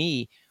into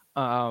me.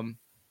 I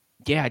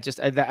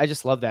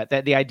just love that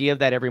the idea of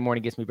that every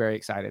morning gets me very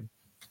excited.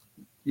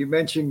 You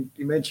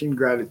mentioned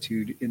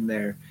gratitude in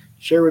there.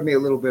 Share with me a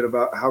little bit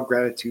about how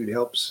gratitude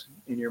helps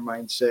in your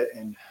mindset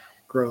and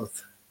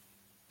growth.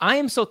 I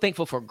am so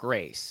thankful for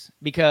grace,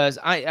 because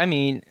I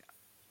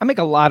make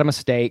a lot of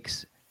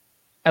mistakes.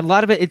 A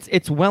lot of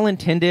it's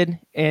well-intended,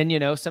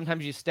 and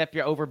sometimes you step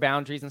over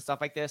boundaries and stuff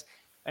like this.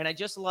 And I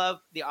just love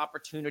the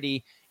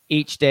opportunity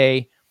each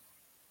day.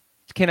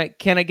 Can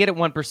I get it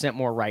 1%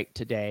 more right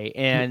today?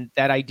 And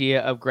that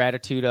idea of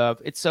gratitude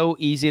of, it's so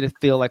easy to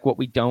feel like what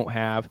we don't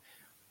have.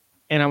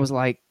 And I was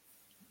like,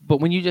 but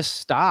when you just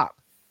stop,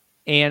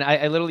 and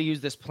I literally use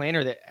this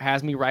planner that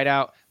has me write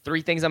out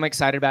 3 things I'm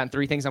excited about and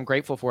 3 things I'm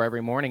grateful for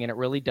every morning. And it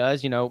really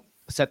does,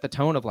 set the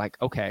tone of like,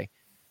 okay,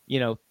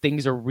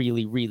 things are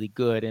really, really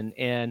good.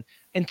 And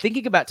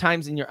thinking about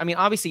times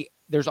obviously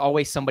there's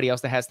always somebody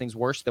else that has things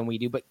worse than we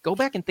do, but go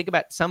back and think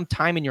about some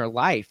time in your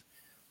life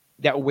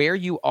that where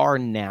you are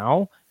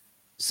now,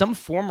 some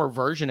former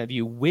version of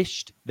you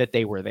wished that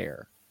they were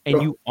there,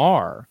 and you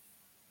are,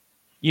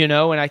 and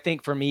I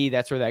think for me,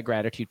 that's where that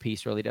gratitude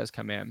piece really does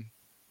come in.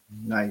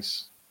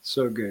 Nice.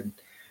 So good.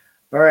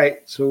 All right.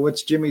 So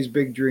what's Jimmy's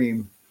big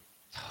dream?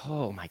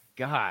 Oh my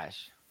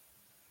gosh.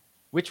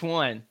 Which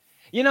one?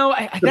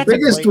 The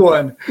biggest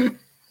one.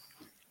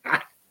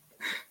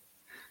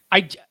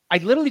 I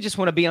literally just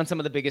want to be on some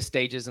of the biggest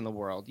stages in the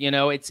world.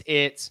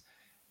 It's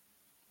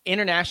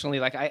internationally.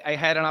 Like I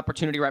had an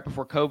opportunity right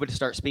before COVID to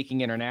start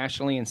speaking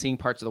internationally and seeing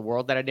parts of the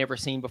world that I'd never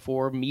seen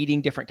before,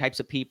 meeting different types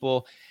of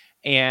people.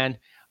 And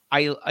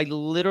I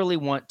literally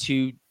want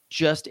to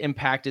just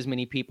impact as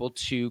many people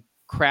to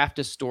craft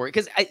a story,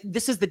 because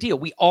this is the deal.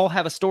 We all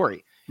have a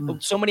story.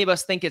 So many of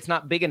us think it's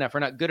not big enough or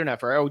not good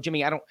enough, or, oh,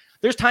 Jimmy,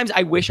 there's times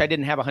I wish I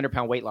didn't have a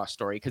 100-pound weight loss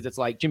story, because it's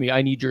like, Jimmy,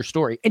 I need your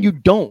story. And you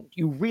don't,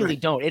 you really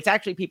don't. It's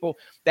actually people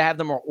that have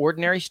the more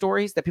ordinary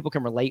stories that people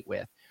can relate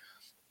with.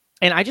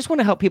 And I just want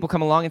to help people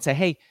come along and say,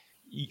 hey,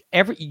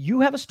 you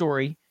have a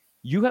story,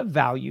 you have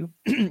value,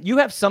 you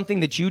have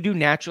something that you do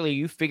naturally,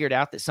 you figured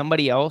out that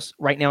somebody else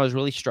right now is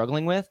really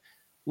struggling with.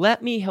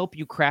 Let me help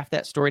you craft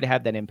that story to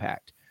have that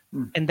impact.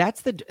 And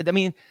that's the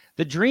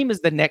dream is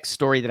the next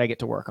story that I get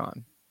to work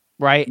on.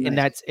 Right.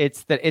 Nice. And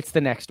it's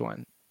the next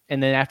one.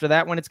 And then after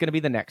that one, it's going to be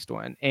the next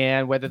one.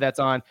 And whether that's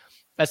on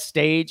a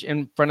stage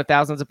in front of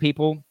thousands of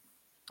people,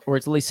 or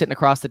it's literally sitting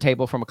across the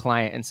table from a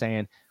client and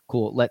saying,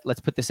 cool,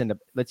 let's put this into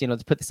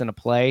a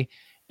play.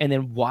 And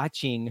then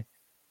watching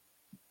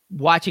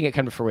it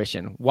come to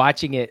fruition,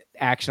 watching it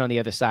action on the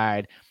other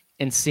side,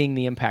 and seeing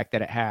the impact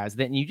that it has.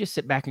 Then you just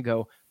sit back and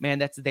go, man,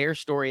 that's their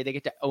story. They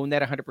get to own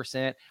that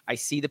 100%. I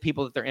see the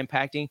people that they're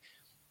impacting,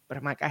 but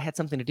I'm like, I had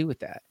something to do with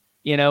that.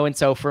 And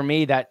so for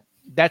me,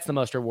 that's the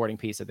most rewarding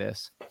piece of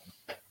this.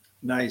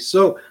 Nice.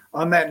 So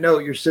on that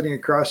note, you're sitting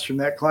across from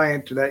that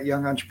client to that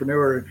young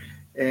entrepreneur,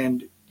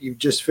 and you've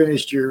just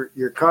finished your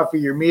coffee,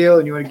 your meal,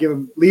 and you want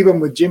to leave them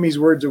with Jimmy's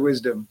words of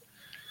wisdom.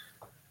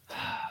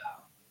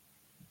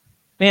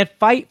 Man,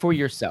 fight for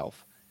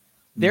yourself.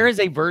 There is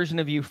a version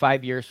of you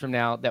 5 years from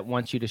now that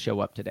wants you to show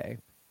up today,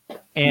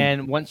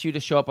 and wants you to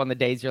show up on the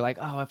days you're like,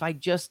 oh, if I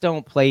just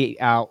don't play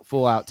out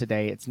full out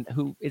today, it's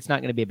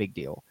not going to be a big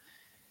deal.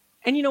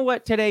 And you know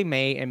what? Today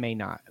may and may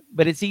not,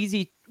 but it's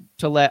easy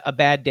to let a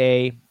bad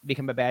day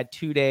become a bad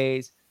 2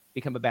 days,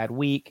 become a bad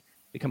week,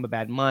 become a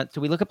bad month.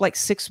 So we look up like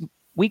 6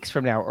 weeks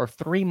from now, or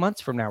 3 months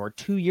from now, or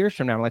 2 years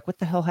from now. I'm like, what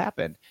the hell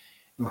happened?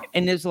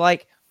 And there's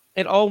like,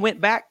 it all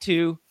went back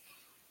to,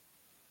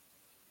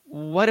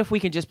 what if we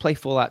can just play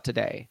full out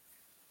today?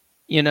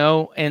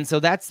 And so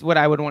that's what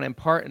I would want to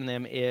impart in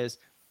them is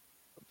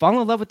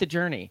fall in love with the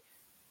journey.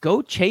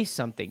 Go chase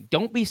something.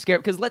 Don't be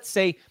scared. Because let's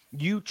say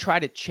you try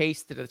to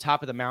chase to the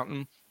top of the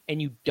mountain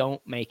and you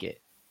don't make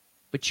it,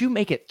 but you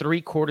make it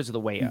 3/4 of the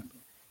way up.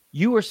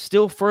 You are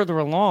still further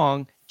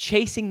along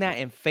chasing that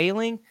and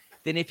failing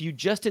than if you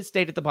just had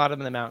stayed at the bottom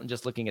of the mountain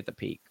just looking at the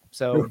peak.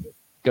 So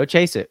go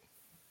chase it.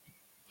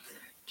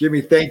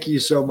 Jimmy, thank you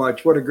so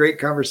much. What a great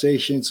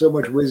conversation. So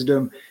much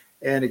wisdom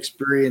and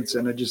experience.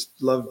 And I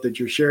just love that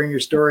you're sharing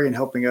your story and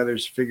helping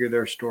others figure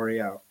their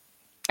story out.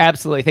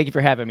 Absolutely. Thank you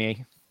for having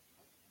me.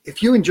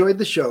 If you enjoyed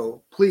the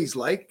show, please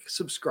like,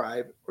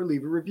 subscribe, or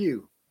leave a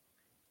review.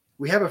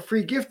 We have a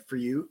free gift for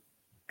you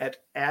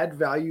at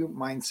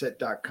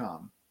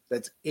addvaluemindset.com.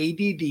 That's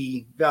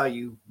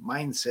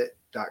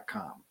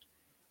addvaluemindset.com.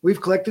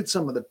 We've collected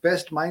some of the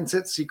best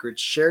mindset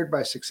secrets shared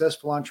by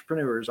successful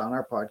entrepreneurs on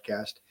our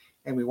podcast,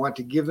 and we want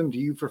to give them to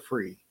you for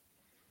free.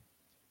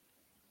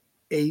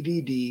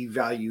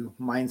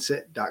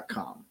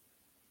 addvaluemindset.com.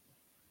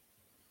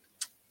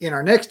 In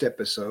our next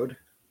episode,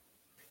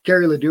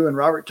 Carrie Ledoux and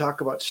Robert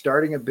talk about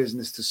starting a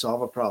business to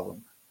solve a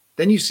problem.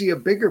 Then you see a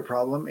bigger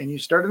problem and you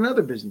start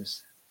another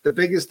business. The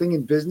biggest thing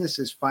in business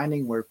is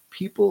finding where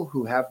people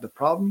who have the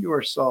problem you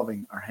are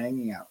solving are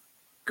hanging out.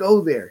 Go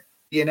there,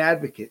 be an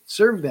advocate,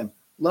 serve them,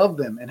 love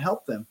them, and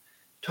help them.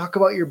 Talk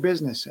about your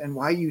business and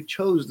why you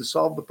chose to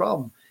solve the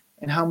problem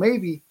and how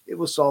maybe it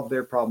will solve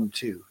their problem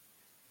too.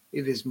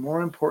 It is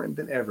more important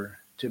than ever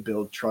to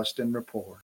build trust and rapport.